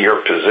damaging to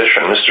your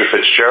position. Mr.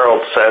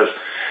 Fitzgerald says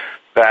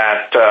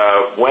that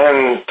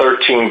when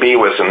 13B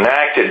was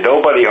enacted,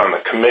 nobody on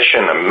the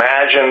commission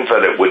imagined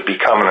that it would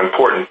become an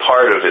important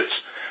part of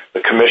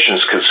the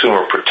commission's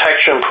consumer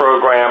protection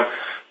program,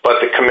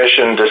 but the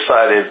commission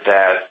decided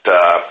that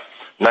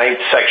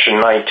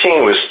Section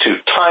 19 was too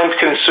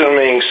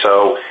time-consuming,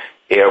 so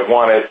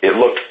it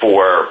looked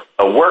for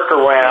a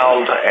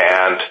workaround,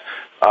 and,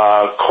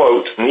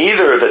 quote,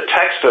 neither the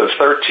text of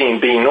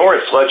 13B nor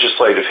its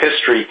legislative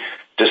history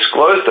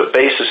disclosed a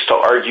basis to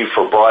argue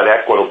for broad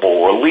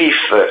equitable relief.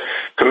 The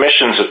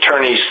commission's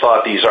attorneys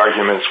thought these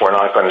arguments were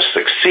not going to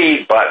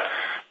succeed, but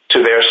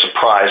to their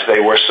surprise, they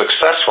were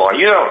successful. And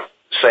you don't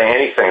say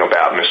anything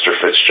about Mr.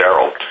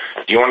 Fitzgerald.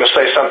 Do you want to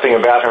say something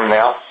about him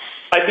now?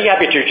 I'd be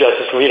happy to,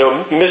 Justice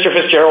Alito. Mr.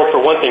 Fitzgerald,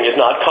 for one thing, is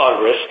not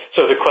Congress,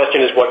 so the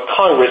question is what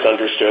Congress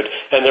understood,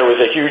 and there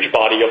was a huge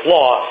body of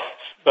law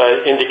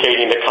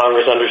indicating that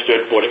Congress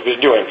understood what it was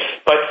doing.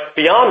 But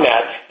beyond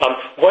that,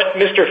 what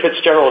Mr.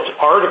 Fitzgerald's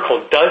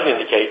article does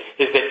indicate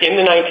is that in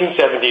the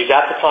 1970s,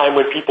 at the time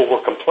when people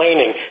were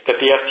complaining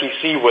that the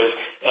FTC was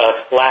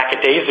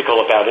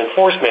lackadaisical about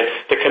enforcement,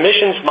 the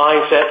Commission's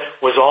mindset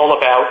was all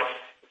about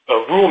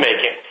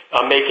rulemaking,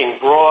 making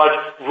broad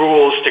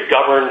rules to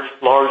govern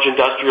large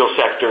industrial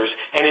sectors,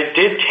 and it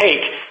did take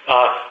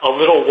a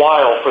little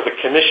while for the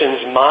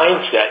Commission's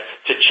mindset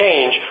to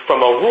change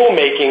from a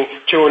rulemaking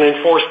to an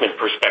enforcement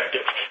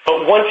perspective.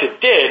 But once it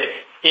did,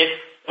 it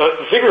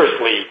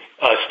vigorously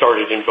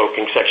started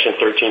invoking Section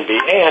 13b,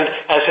 and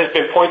as has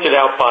been pointed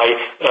out by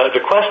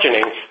the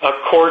questioning,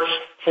 courts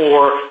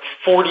for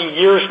 40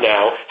 years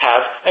now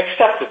have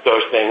accepted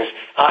those things.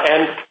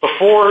 And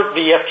before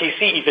the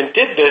FTC even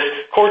did this,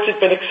 courts had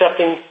been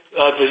accepting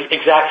the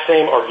exact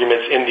same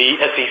arguments in the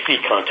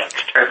SEC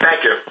context.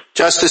 Thank you.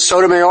 Justice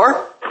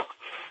Sotomayor?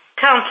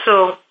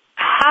 Counsel,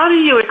 how do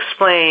you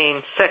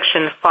explain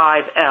Section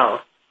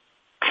 5L,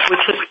 which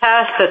was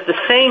passed at the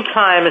same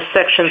time as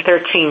Section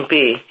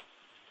 13b,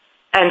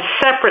 and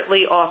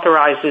separately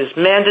authorizes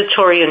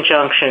mandatory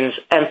injunctions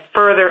and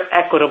further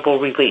equitable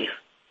relief?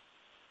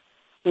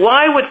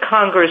 Why would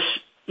Congress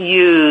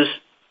use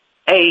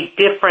a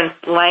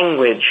different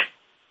language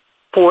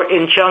for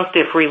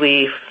injunctive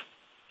relief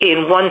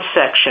in one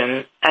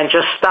section and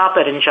just stop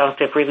at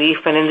injunctive relief,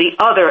 and in the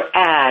other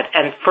add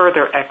and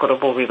further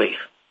equitable relief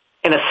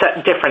in a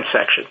different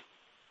section?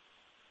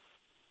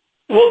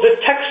 Well, the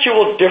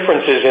textual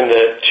differences in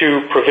the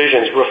two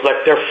provisions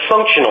reflect their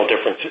functional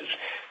differences.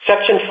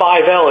 Section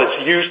 5L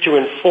is used to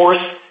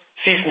enforce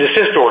cease and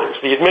desist orders,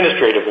 the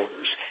administrative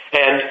orders,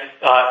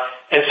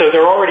 and so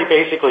there already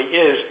basically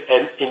is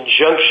an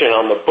injunction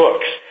on the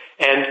books,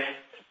 and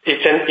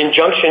it's an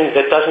injunction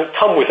that doesn't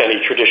come with any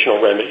traditional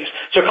remedies.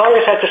 So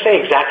Congress had to say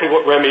exactly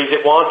what remedies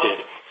it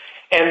wanted,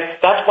 and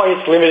that's why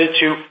it's limited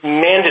to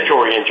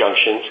mandatory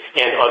injunctions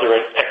and other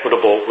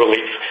equitable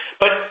relief.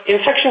 But in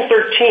Section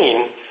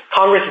 13,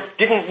 Congress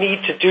didn't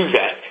need to do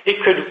that.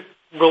 It could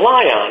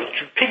rely on,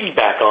 to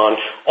piggyback on,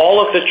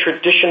 all of the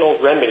traditional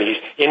remedies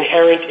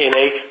inherent in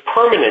a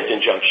permanent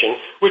injunction,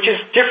 which is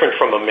different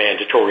from a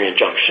mandatory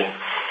injunction.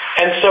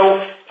 And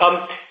so,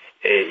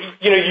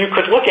 you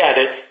could look at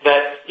it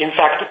that, in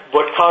fact,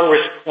 what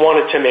Congress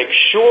wanted to make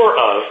sure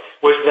of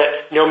was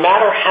that no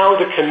matter how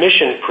the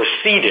Commission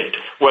proceeded,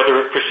 whether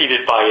it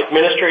proceeded by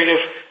administrative,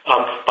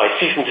 by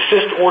cease and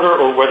desist order,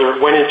 or whether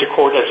it went into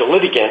court as a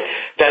litigant,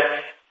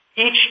 that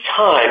each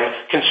time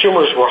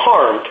consumers were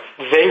harmed,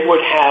 they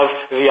would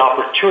have the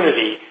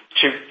opportunity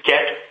to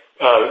get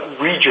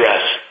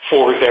redress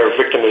for their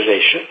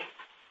victimization.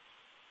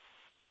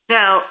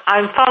 Now,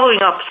 I'm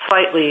following up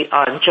slightly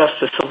on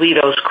Justice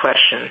Alito's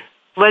question.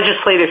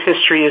 Legislative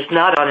history is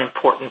not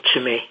unimportant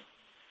to me.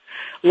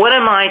 What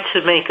am I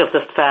to make of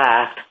the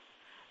fact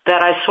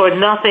that I saw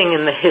nothing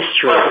in the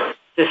history of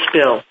this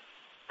bill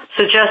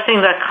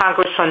suggesting that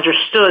Congress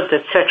understood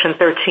that Section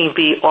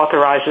 13b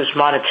authorizes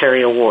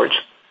monetary awards?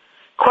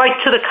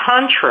 Quite to the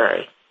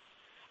contrary,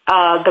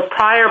 the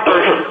prior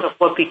version of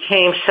what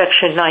became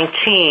Section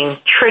 19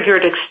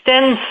 triggered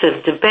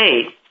extensive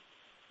debate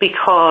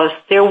because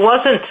there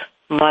wasn't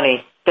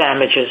money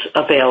damages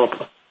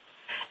available.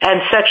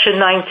 And Section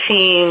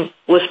 19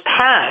 was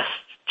passed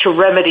to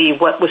remedy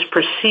what was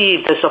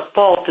perceived as a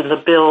fault in the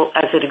bill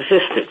as it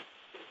existed.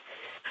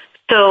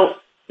 So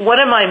what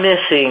am I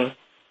missing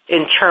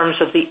in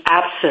terms of the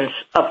absence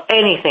of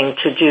anything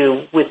to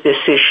do with this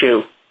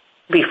issue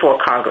before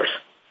Congress?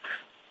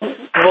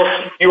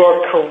 Well, you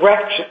are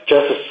correct,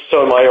 Justice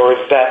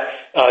Sotomayor, that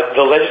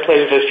the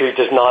legislative history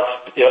does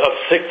not, of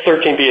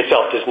 13b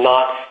itself, does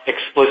not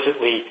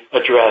explicitly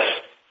address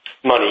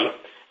money,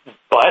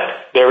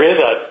 but there is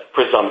a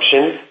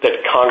presumption that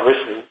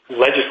Congress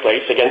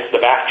legislates against the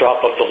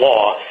backdrop of the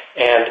law,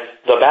 and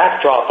the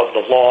backdrop of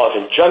the law of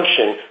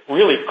injunction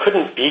really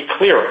couldn't be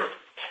clearer.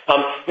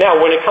 Now,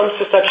 when it comes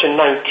to Section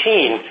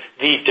 19,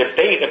 the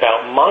debate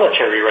about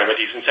monetary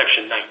remedies in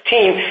Section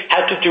 19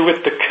 had to do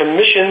with the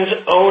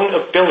Commission's own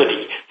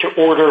ability to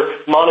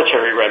order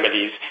monetary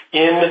remedies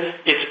in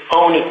its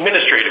own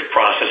administrative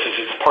processes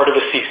as part of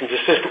a cease and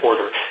desist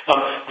order.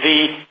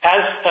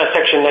 As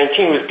Section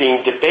 19 was being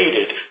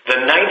debated, the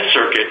Ninth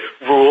Circuit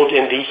ruled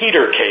in the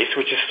Heater case,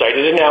 which is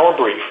cited in our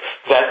brief,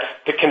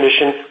 that the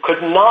Commission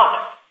could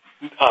not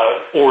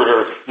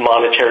order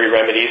monetary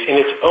remedies in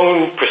its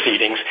own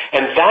proceedings,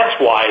 and that's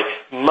why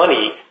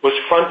money was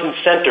front and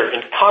center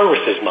in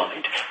Congress's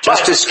mind.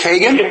 Justice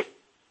Kagan?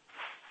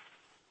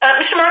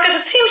 Mr.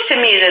 Marcus, it seems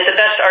to me that the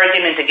best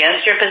argument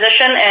against your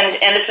position,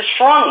 and it's a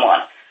strong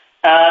one,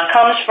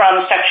 comes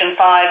from Section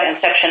 5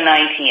 and Section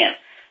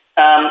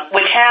 19,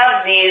 which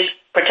have these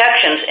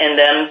protections in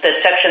them that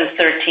Section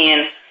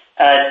 13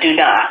 do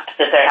not,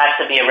 that there has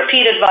to be a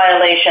repeated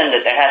violation,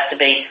 that there has to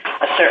be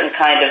a certain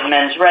kind of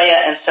mens rea,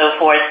 and so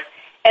forth.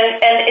 And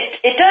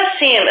it does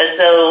seem as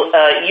though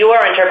your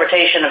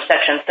interpretation of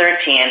Section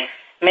 13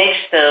 makes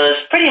those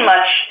pretty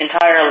much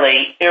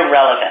entirely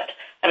irrelevant.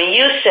 I mean,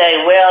 you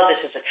say, well,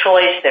 this is a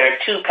choice. There are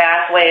two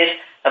pathways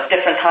of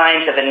different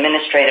kinds of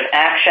administrative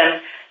action.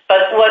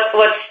 But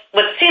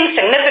what seems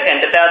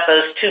significant about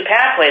those two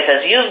pathways,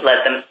 as you've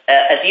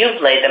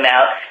laid them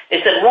out,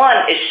 is that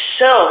one is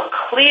so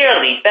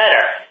clearly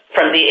better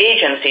from the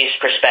agency's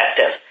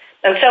perspective.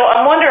 And so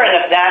I'm wondering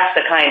if that's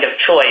the kind of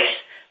choice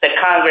that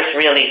Congress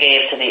really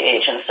gave to the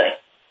agency.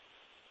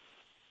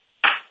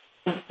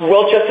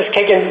 Well, Justice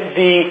Kagan,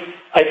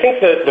 I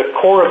think the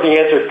core of the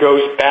answer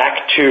goes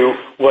back to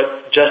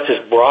what Justice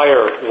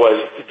Breyer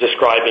was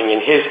describing in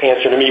his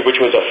answer to me, which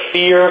was a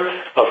fear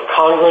of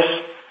Congress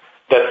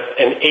that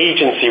an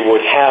agency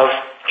would have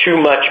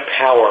too much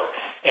power.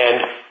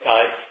 And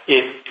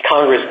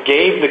Congress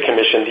gave the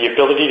Commission the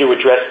ability to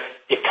address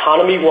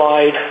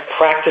economy-wide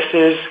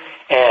practices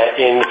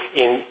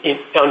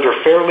under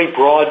fairly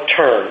broad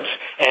terms.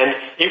 And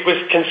it was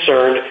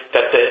concerned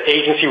that the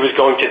agency was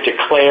going to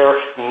declare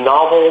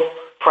novel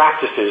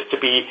practices to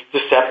be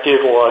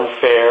deceptive or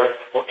unfair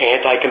or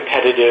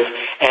anti-competitive.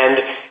 And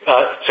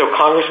so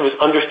Congress was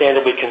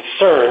understandably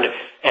concerned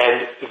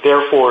and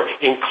therefore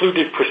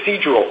included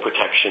procedural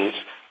protections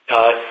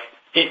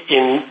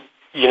in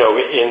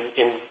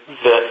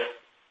the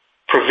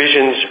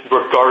provisions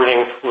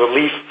regarding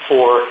relief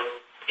for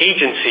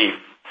agency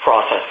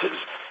processes.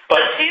 But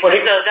it seems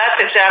as though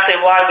that's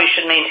exactly why we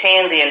should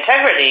maintain the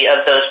integrity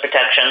of those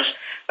protections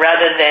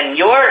rather than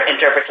your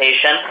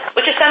interpretation,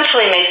 which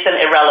essentially makes them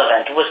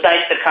irrelevant. It was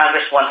nice that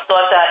Congress once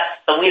thought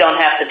that, but we don't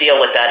have to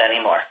deal with that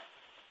anymore.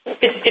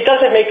 It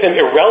doesn't make them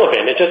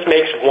irrelevant. It just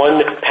makes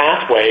one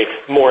pathway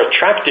more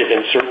attractive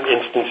in certain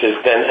instances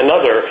than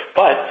another.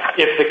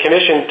 But if the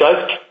Commission does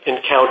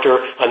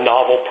encounter a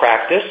novel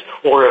practice,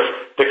 or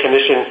if the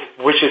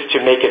Commission wishes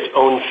to make its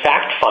own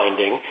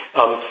fact-finding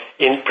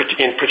in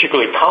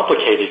particularly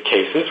complicated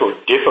cases or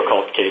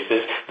difficult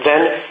cases,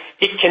 then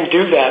it can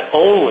do that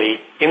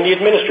only in the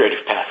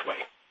administrative pathway.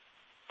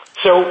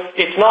 So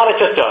it's not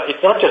just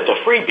a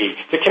freebie.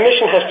 The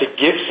Commission has to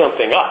give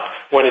something up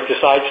when it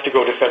decides to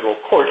go to federal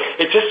court.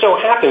 It just so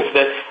happens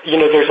that,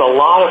 there's a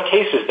lot of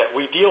cases that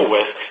we deal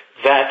with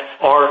that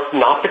are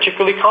not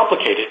particularly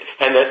complicated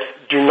and that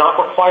do not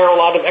require a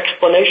lot of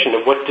explanation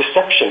of what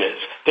deception is.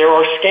 There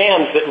are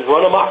scams that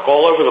run amok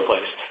all over the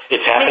place.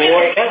 It's happening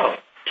right now.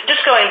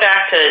 Just going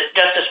back to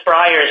Justice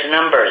Breyer's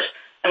numbers,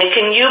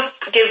 can you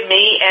give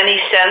me any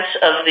sense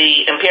of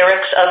the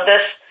empirics of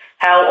this?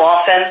 How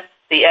often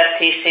the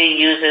FTC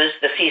uses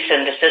the cease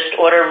and desist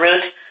order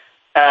route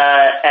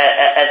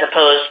as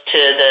opposed to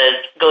the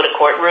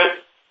go-to-court route?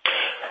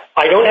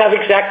 I don't have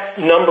exact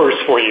numbers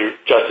for you,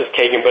 Justice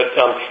Kagan, but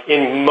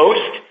in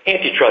most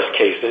antitrust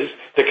cases,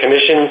 the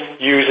Commission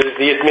uses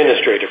the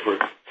administrative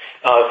route.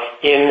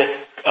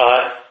 In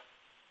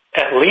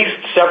at least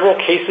several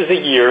cases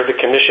a year, the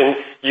Commission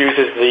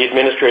uses the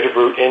administrative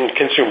route in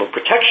consumer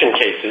protection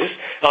cases.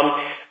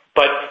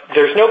 But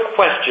there's no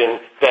question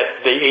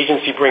that the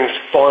agency brings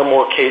far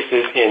more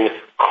cases in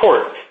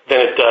court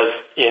than it does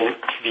in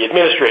the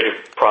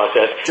administrative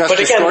process. But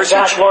again,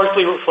 that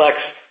largely reflects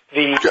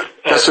the...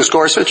 Justice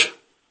Gorsuch?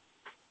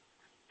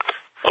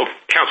 Oh,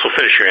 counsel,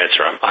 finish your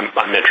answer.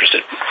 I'm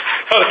interested.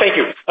 Oh, thank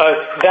you.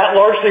 That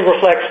largely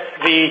reflects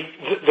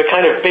the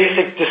kind of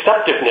basic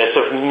deceptiveness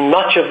of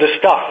much of the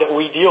stuff that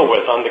we deal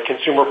with on the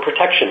consumer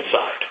protection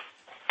side.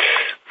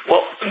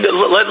 Well,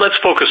 let's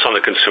focus on the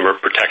consumer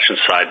protection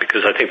side,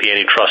 because I think the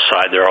antitrust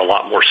side, there are a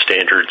lot more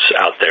standards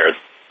out there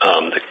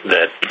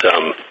that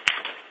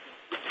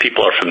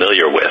people are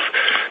familiar with.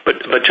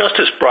 But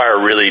Justice Breyer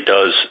really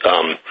does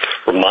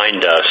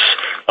remind us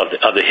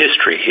of the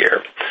history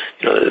here.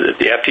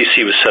 The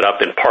FTC was set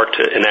up in part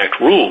to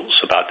enact rules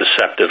about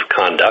deceptive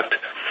conduct.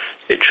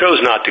 It chose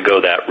not to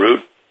go that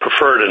route,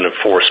 preferred an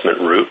enforcement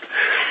route,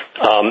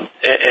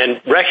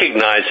 and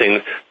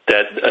recognizing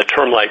that a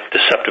term like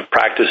deceptive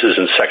practices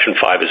in Section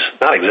 5 is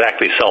not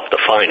exactly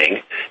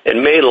self-defining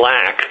and may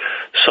lack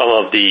some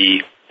of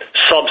the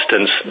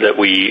substance that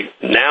we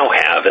now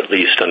have, at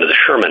least under the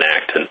Sherman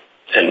Act and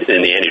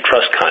in the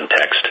antitrust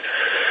context,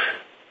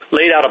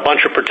 laid out a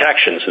bunch of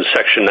protections in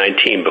Section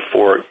 19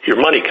 before your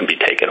money can be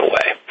taken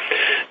away.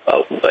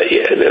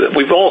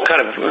 We've all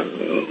kind of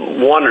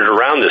wandered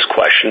around this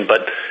question,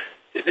 but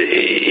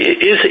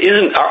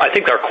I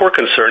think our core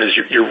concern is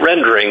you're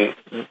rendering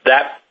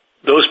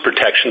those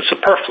protections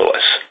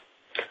superfluous,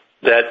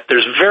 that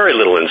there's very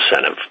little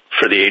incentive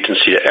for the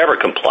agency to ever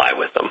comply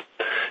with them.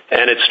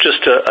 And it's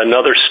just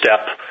another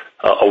step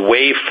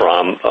away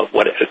from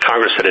what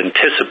Congress had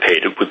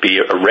anticipated would be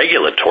a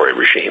regulatory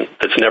regime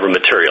that's never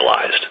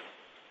materialized.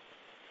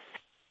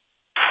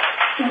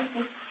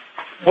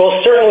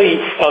 Well, certainly,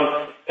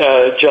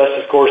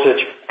 Justice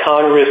Gorsuch,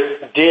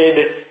 Congress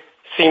did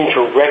seem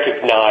to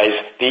recognize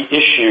the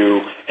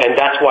issue, and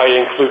that's why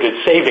it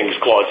included savings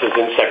clauses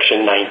in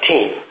Section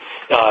 19.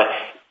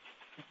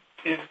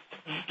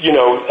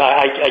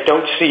 I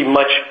don't see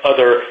much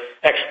other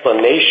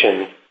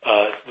explanation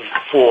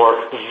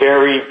for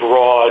very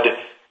broad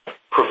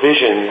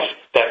provisions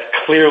that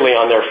clearly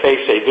on their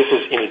face say this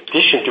is in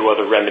addition to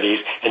other remedies,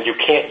 and you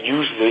can't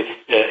use the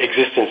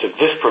existence of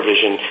this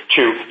provision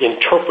to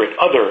interpret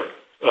other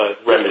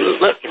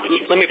remedies.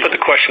 Let me put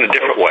the question a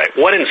different way.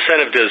 What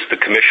incentive does the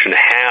Commission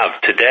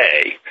have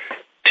today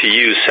to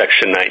use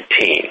Section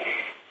 19?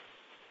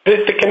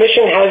 The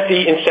Commission has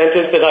the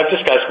incentives that I've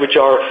discussed, which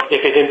are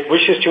if it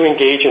wishes to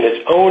engage in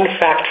its own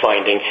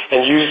fact-finding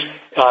and use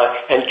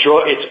and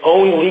draw its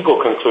own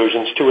legal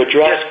conclusions to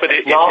address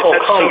novel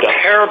conduct. That's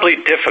so terribly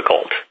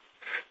difficult,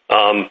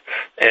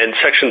 and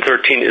Section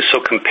 13 is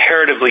so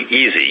comparatively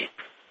easy.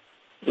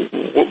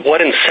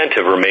 What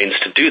incentive remains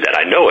to do that?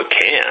 I know it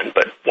can,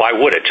 but why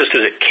would it? Just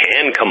as it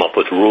can come up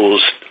with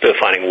rules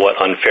defining what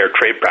unfair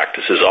trade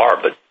practices are,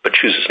 but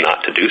chooses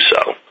not to do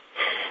so.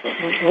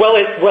 Well,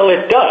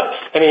 it does.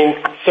 I mean,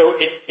 so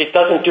it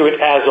doesn't do it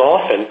as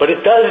often, but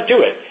it does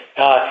do it.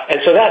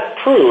 And so that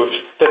proves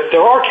that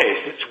there are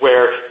cases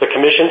where the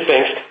Commission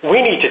thinks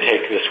we need to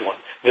take this one.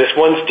 This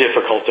one's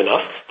difficult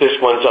enough. This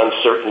one's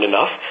uncertain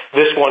enough.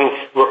 This one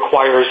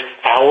requires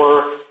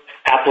our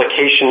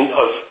application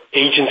of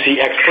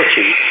agency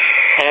expertise.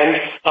 And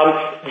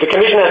the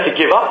Commission has to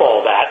give up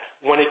all that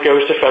when it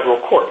goes to federal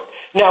court.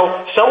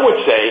 Now, some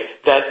would say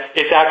that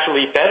it's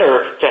actually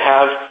better to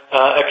have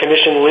a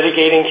Commission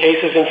litigating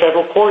cases in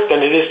federal court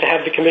than it is to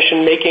have the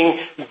Commission making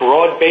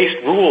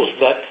broad-based rules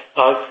that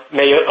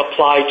may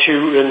apply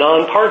to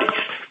non-parties.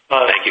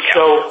 Thank you,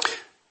 Kavanaugh.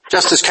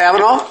 Justice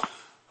Kavanaugh?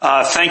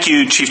 Thank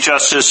you, Chief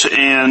Justice,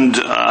 and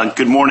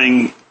good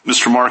morning,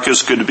 Mr.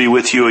 Marcus. Good to be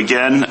with you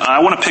again.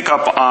 I want to pick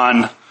up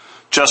on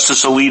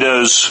Justice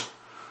Alito's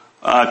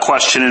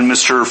question in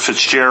Mr.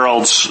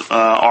 Fitzgerald's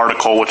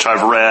article, which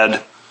I've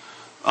read.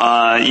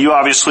 You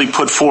obviously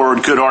put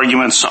forward good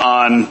arguments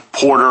on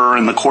Porter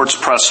and the court's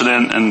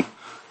precedent and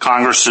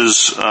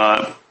Congress's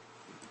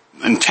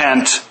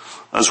intent,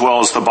 as well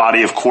as the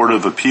body of Court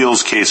of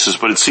Appeals cases,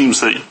 but it seems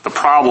that the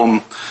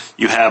problem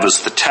you have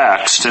is the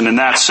text, and in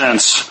that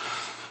sense,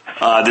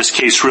 this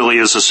case really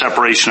is a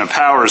separation of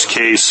powers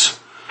case.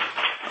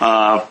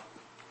 I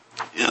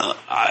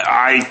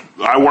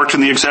worked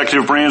in the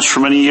executive branch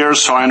for many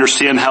years, so I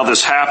understand how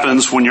this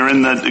happens. When you're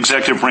in the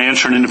executive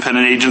branch or an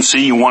independent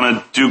agency, you want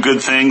to do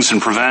good things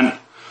and prevent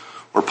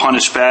or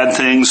punish bad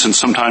things, and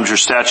sometimes your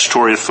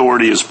statutory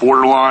authority is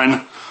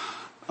borderline,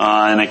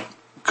 and it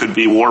could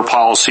be war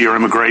policy or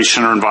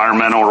immigration or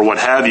environmental or what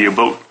have you.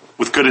 But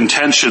with good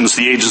intentions,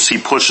 the agency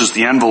pushes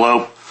the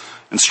envelope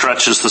and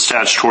stretches the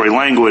statutory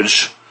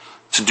language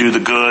to do the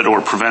good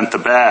or prevent the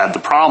bad. The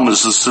problem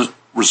is this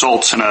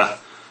results in a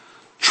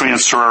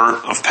transfer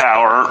of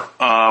power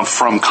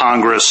from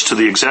Congress to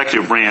the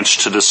executive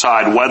branch to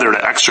decide whether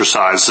to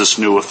exercise this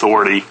new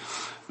authority.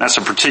 That's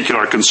a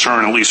particular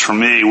concern, at least for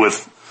me,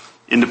 with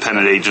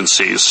independent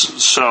agencies.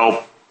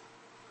 So,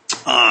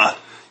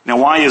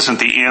 why isn't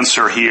the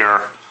answer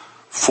here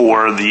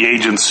for the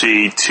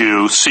agency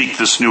to seek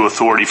this new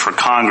authority for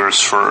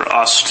Congress, for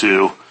us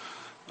to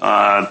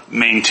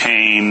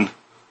maintain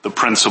the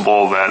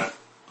principle that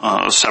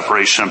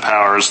separation of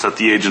powers, that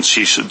the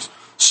agency should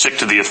stick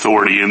to the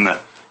authority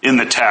in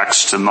the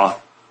text and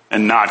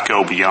not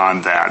go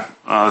beyond that?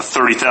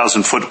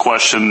 30,000-foot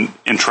question,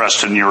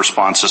 interested in your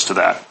responses to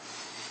that.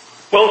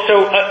 Well,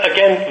 so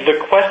again,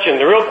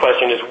 the real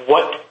question is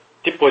what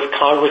was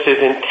Congress's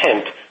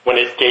intent when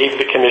it gave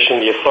the Commission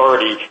the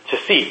authority to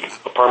seek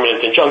a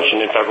permanent injunction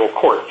in federal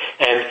court?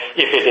 And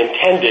if it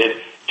intended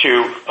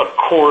to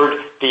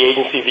accord the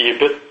agency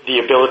the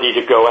ability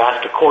to go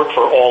ask the court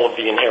for all of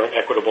the inherent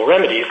equitable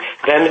remedies,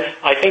 then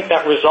I think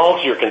that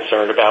resolves your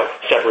concern about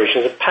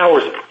separation of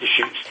powers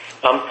issues.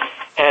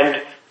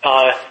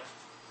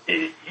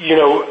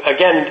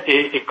 Again,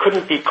 it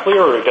couldn't be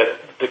clearer that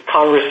the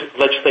Congress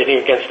legislating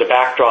against the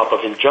backdrop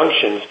of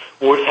injunctions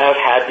would have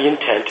had the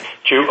intent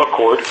to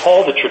accord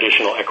all the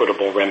traditional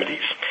equitable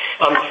remedies.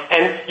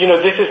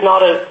 This is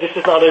not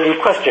a new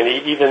question.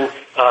 Even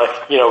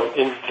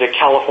in the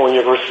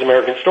California versus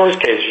American Stores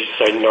case you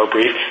cited in our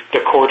brief,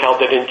 the court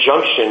held that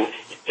injunction,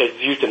 as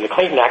used in the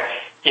Clayton Act,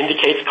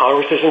 indicates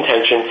Congress's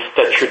intention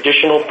that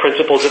traditional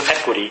principles of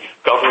equity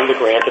govern the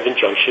grant of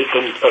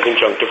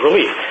injunctive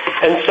relief.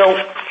 And so,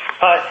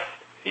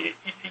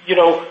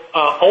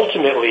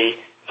 ultimately,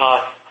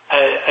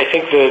 I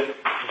think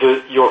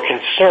your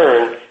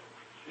concern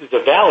is a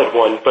valid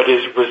one, but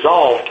is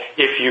resolved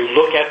if you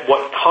look at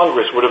what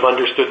Congress would have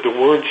understood the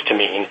words to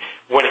mean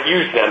when it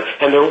used them.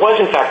 And there was,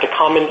 in fact, a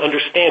common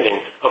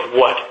understanding of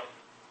what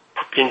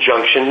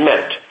injunction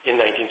meant in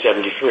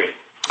 1973.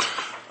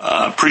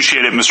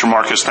 Appreciate it, Mr.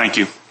 Marcus. Thank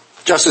you.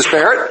 Justice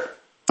Barrett?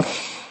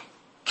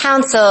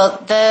 Counsel,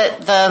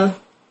 the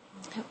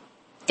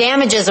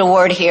damages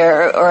award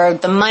here, or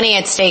the money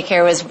at stake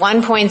here, was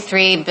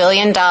 $1.3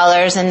 billion,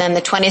 and then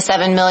the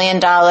 $27 million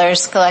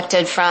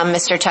collected from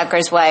Mr.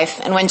 Tucker's wife.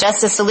 And when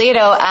Justice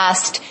Alito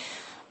asked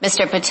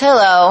Mr.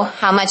 Patillo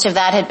how much of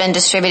that had been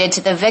distributed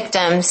to the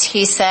victims,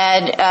 he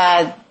said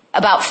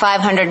about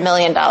 $500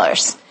 million.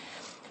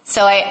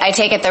 So I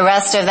take it the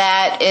rest of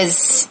that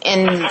is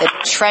in the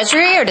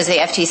Treasury, or does the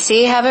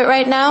FTC have it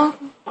right now?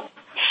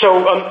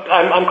 So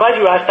I'm glad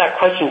you asked that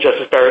question,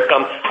 Justice Barrett.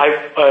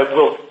 I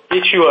will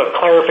issue a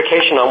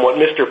clarification on what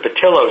Mr.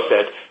 Patillo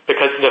said,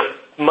 because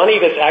the money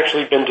that's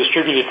actually been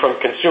distributed from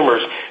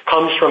consumers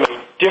comes from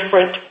a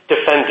different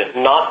defendant,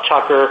 not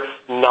Tucker,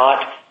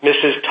 not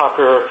Mrs.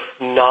 Tucker,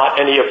 not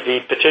any of the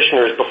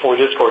petitioners before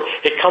this court.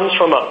 It comes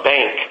from a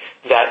bank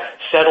that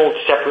settled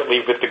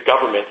separately with the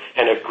government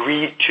and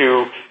agreed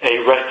to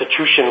a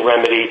restitution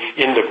remedy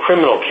in the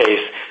criminal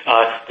case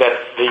that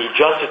the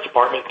Justice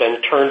Department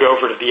then turned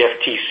over to the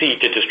FTC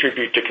to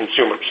distribute to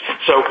consumers.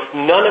 So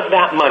none of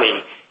that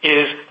money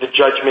is the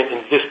judgment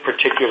in this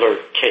particular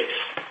case.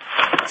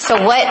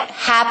 So what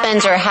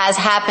happens or has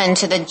happened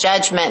to the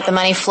judgment, the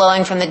money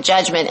flowing from the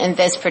judgment in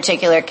this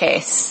particular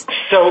case?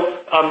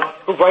 So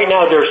right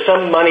now there's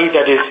some money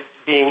that is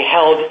being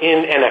held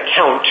in an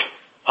account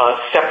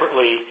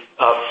separately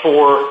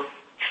for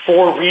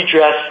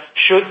redress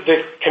should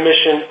the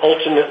commission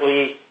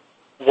ultimately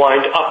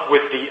wind up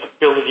with the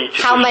ability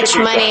to How much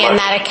money in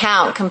that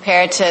account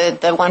compared to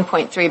the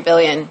 $1.3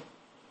 billion?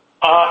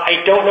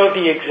 I don't know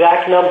the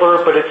exact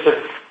number, but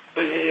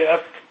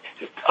it's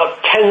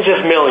tens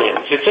of millions.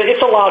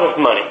 It's a lot of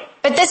money.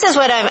 But this is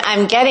what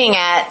I'm getting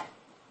at.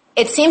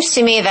 It seems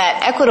to me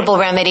that equitable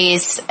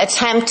remedies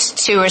attempt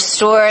to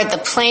restore the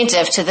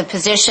plaintiff to the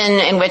position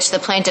in which the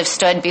plaintiff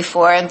stood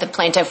before the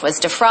plaintiff was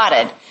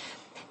defrauded.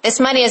 This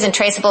money isn't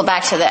traceable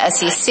back to the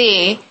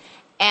SEC,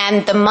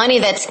 and the money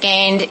that's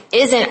gained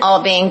isn't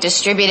all being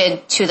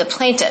distributed to the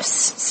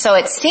plaintiffs. So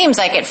it seems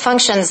like it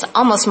functions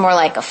almost more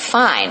like a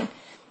fine.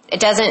 It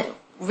doesn't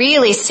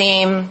really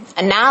seem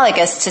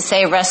analogous to,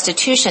 say,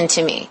 restitution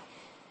to me.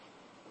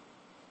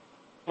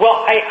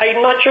 Well,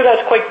 I'm not sure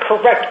that's quite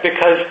correct,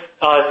 because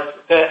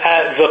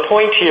the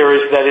point here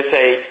is that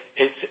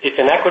it's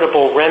an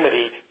equitable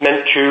remedy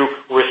meant to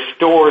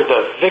restore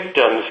the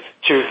victims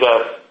to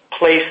the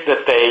place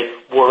that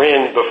they were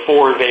in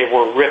before they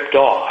were ripped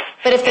off.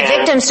 But if the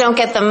victims don't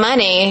get the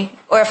money,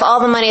 or if all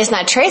the money is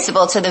not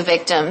traceable to the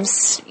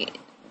victims,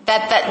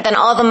 then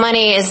all the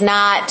money is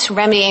not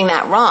remedying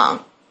that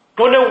wrong.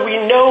 Well, no,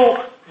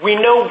 we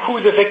know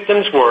who the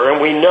victims were,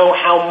 and we know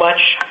how much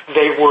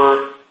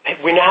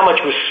we know how much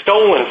was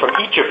stolen from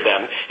each of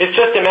them. It's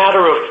just a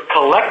matter of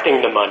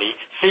collecting the money,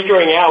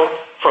 figuring out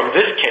from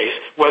this case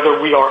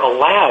whether we are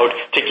allowed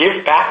to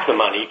give back the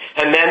money,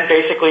 and then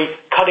basically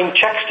cutting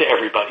checks to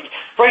everybody.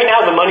 Right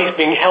now, the money is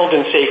being held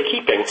in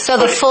safekeeping. So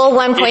the full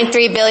 $1.3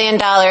 billion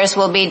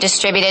will be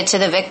distributed to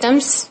the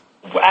victims?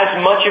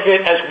 As much of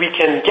it as we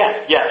can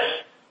get, yes.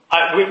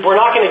 We're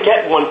not going to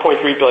get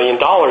 $1.3 billion. A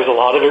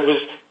lot of it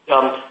was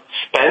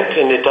spent,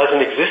 and it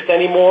doesn't exist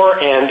anymore.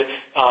 And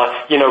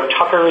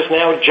Tucker is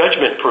now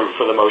judgment-proof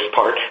for the most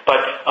part. But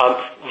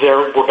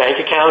there were bank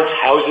accounts,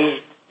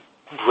 houses,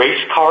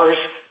 race cars,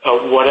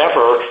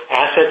 whatever,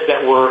 assets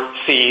that were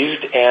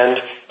seized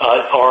and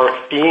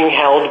are being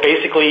held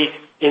basically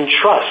in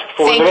trust.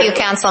 Thank you,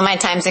 counsel. My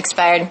time's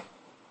expired.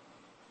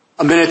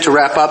 A minute to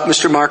wrap up,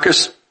 Mr.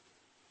 Marcus.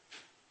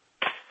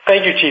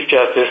 Thank you, Chief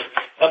Justice.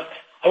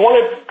 I want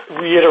to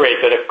reiterate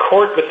that a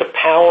court with the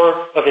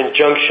power of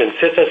injunction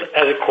sits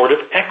as a court of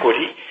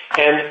equity.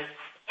 And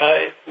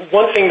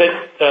one thing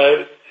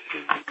that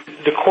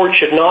the court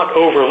should not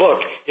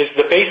overlook is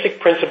the basic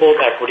principle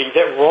of equity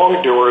that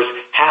wrongdoers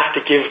have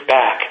to give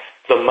back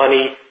the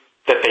money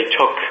that they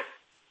took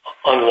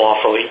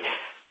unlawfully.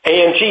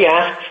 AMG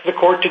asks the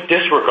court to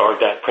disregard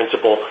that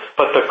principle,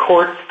 but the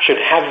court should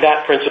have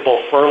that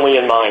principle firmly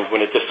in mind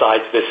when it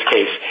decides this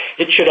case.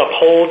 It should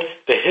uphold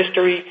the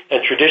history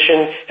and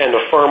tradition and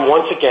affirm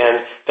once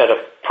again that a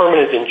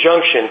permanent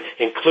injunction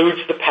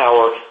includes the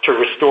power to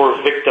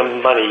restore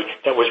victim money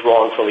that was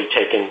wrongfully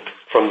taken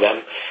from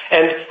them.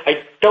 And I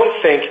don't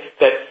think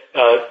that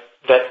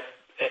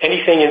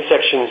anything in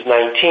Sections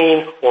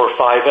 19 or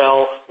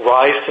 5L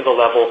rise to the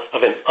level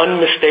of an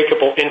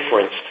unmistakable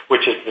inference,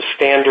 which is the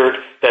standard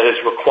that is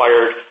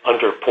required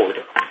under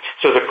Porter.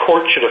 So the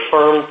court should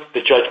affirm the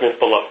judgment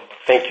below.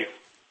 Thank you.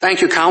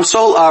 Thank you,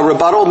 counsel.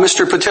 Rebuttal,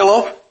 Mr.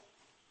 Patillo?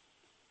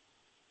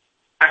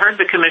 I heard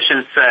the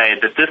commission say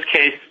that this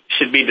case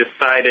should be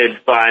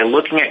decided by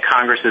looking at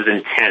Congress's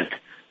intent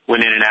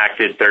when it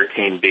enacted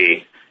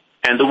 13B.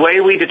 And the way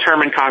we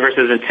determine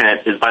Congress's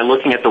intent is by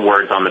looking at the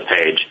words on the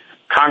page.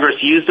 Congress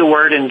used the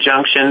word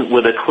injunction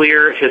with a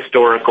clear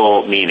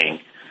historical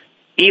meaning.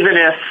 Even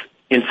if,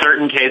 in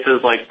certain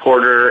cases like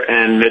Porter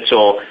and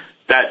Mitchell,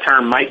 that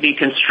term might be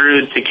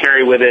construed to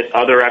carry with it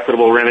other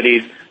equitable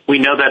remedies, we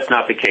know that's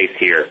not the case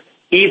here.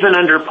 Even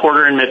under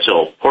Porter and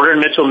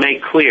Mitchell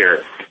make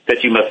clear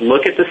that you must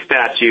look at the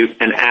statute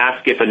and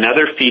ask if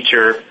another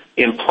feature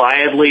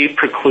impliedly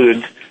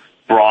precludes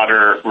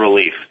broader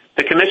relief.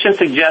 The commission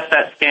suggests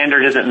that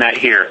standard isn't met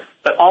here,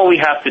 but all we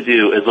have to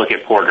do is look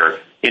at Porter.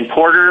 In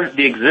Porter,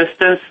 the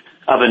existence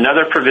of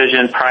another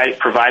provision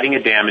providing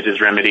a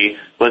damages remedy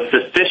was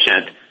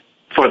sufficient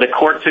for the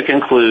court to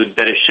conclude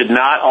that it should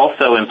not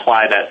also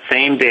imply that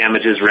same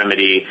damages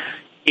remedy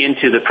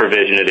into the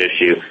provision at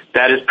issue.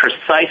 That is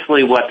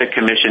precisely what the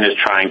commission is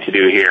trying to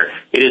do here.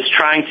 It is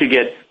trying to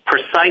get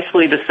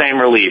precisely the same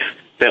relief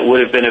that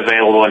would have been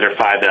available under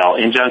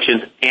 5L,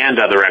 injunctions and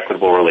other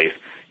equitable relief.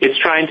 It's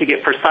trying to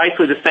get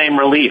precisely the same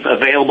relief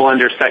available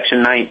under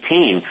Section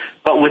 19,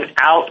 but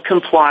without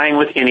complying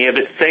with any of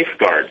its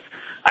safeguards.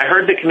 I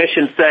heard the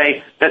Commission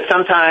say that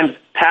sometimes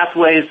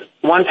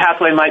one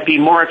pathway might be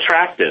more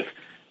attractive.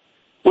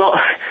 Well,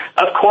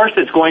 of course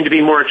it's going to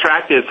be more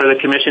attractive for the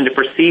Commission to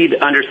proceed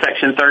under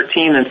Section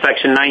 13 than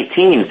Section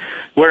 19,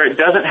 where it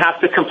doesn't have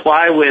to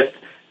comply with,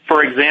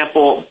 for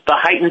example, the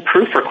heightened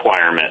proof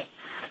requirement,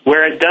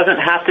 where it doesn't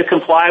have to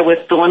comply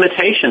with the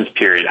limitations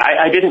period.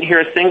 I didn't hear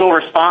a single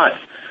response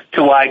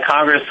to why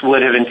Congress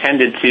would have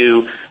intended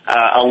to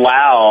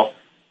allow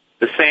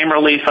the same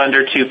relief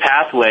under two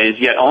pathways,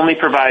 yet only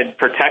provide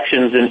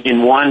protections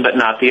in one but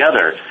not the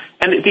other.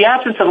 And the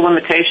absence of a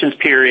limitations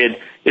period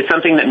is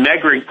something that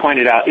Megrig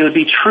pointed out. It would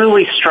be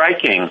truly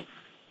striking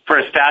for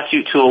a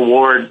statute to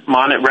award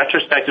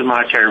retrospective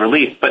monetary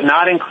relief, but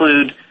not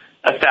include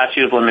a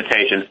statute of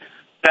limitations.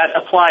 That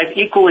applies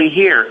equally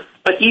here,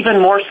 but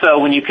even more so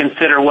when you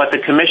consider what the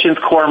Commission's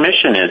core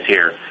mission is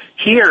here.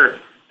 Here,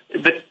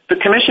 the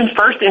Commission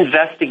first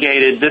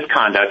investigated this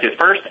conduct. It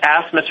first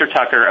asked Mr.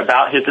 Tucker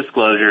about his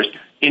disclosures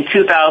in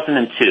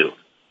 2002.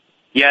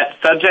 Yet,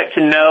 subject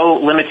to no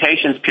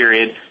limitations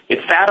period, it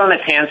sat on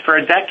its hands for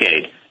a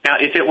decade. Now,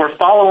 if it were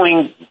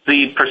following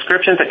the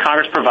prescriptions that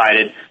Congress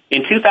provided,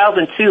 in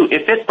 2002,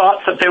 if it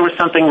thought that there was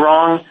something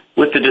wrong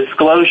with the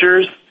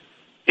disclosures,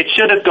 it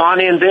should have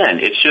gone in then.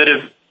 It should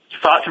have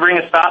sought to bring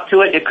a stop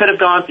to it. It should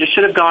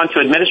have gone to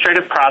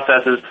administrative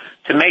processes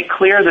to make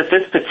clear that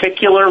this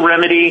particular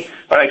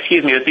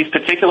that these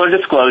particular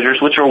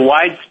disclosures, which are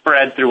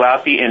widespread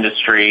throughout the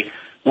industry,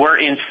 were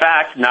in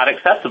fact not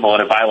acceptable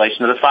in a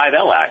violation of the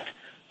 5L Act.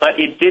 But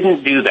it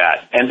didn't do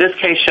that. And this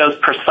case shows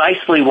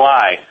precisely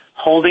why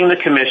holding the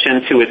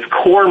Commission to its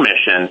core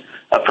mission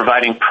of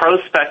providing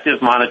prospective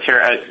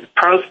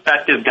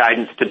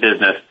guidance to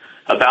business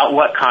about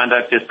what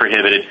conduct is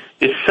prohibited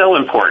is so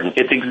important.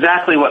 It's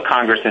exactly what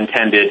Congress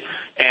intended,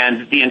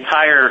 and the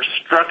entire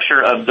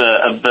structure of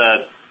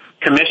the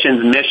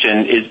Commission's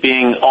mission is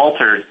being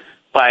altered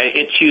by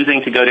it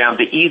choosing to go down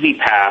the easy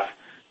path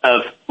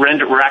of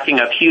racking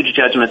up huge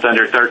judgments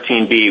under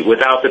 13B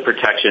without the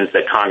protections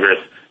that Congress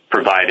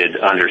provided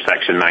under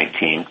Section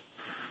 19.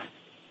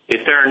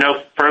 If there are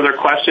no further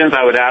questions,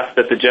 I would ask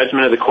that the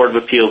judgment of the Court of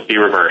Appeals be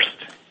reversed.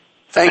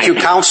 Thank you,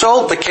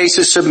 counsel. The case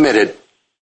is submitted.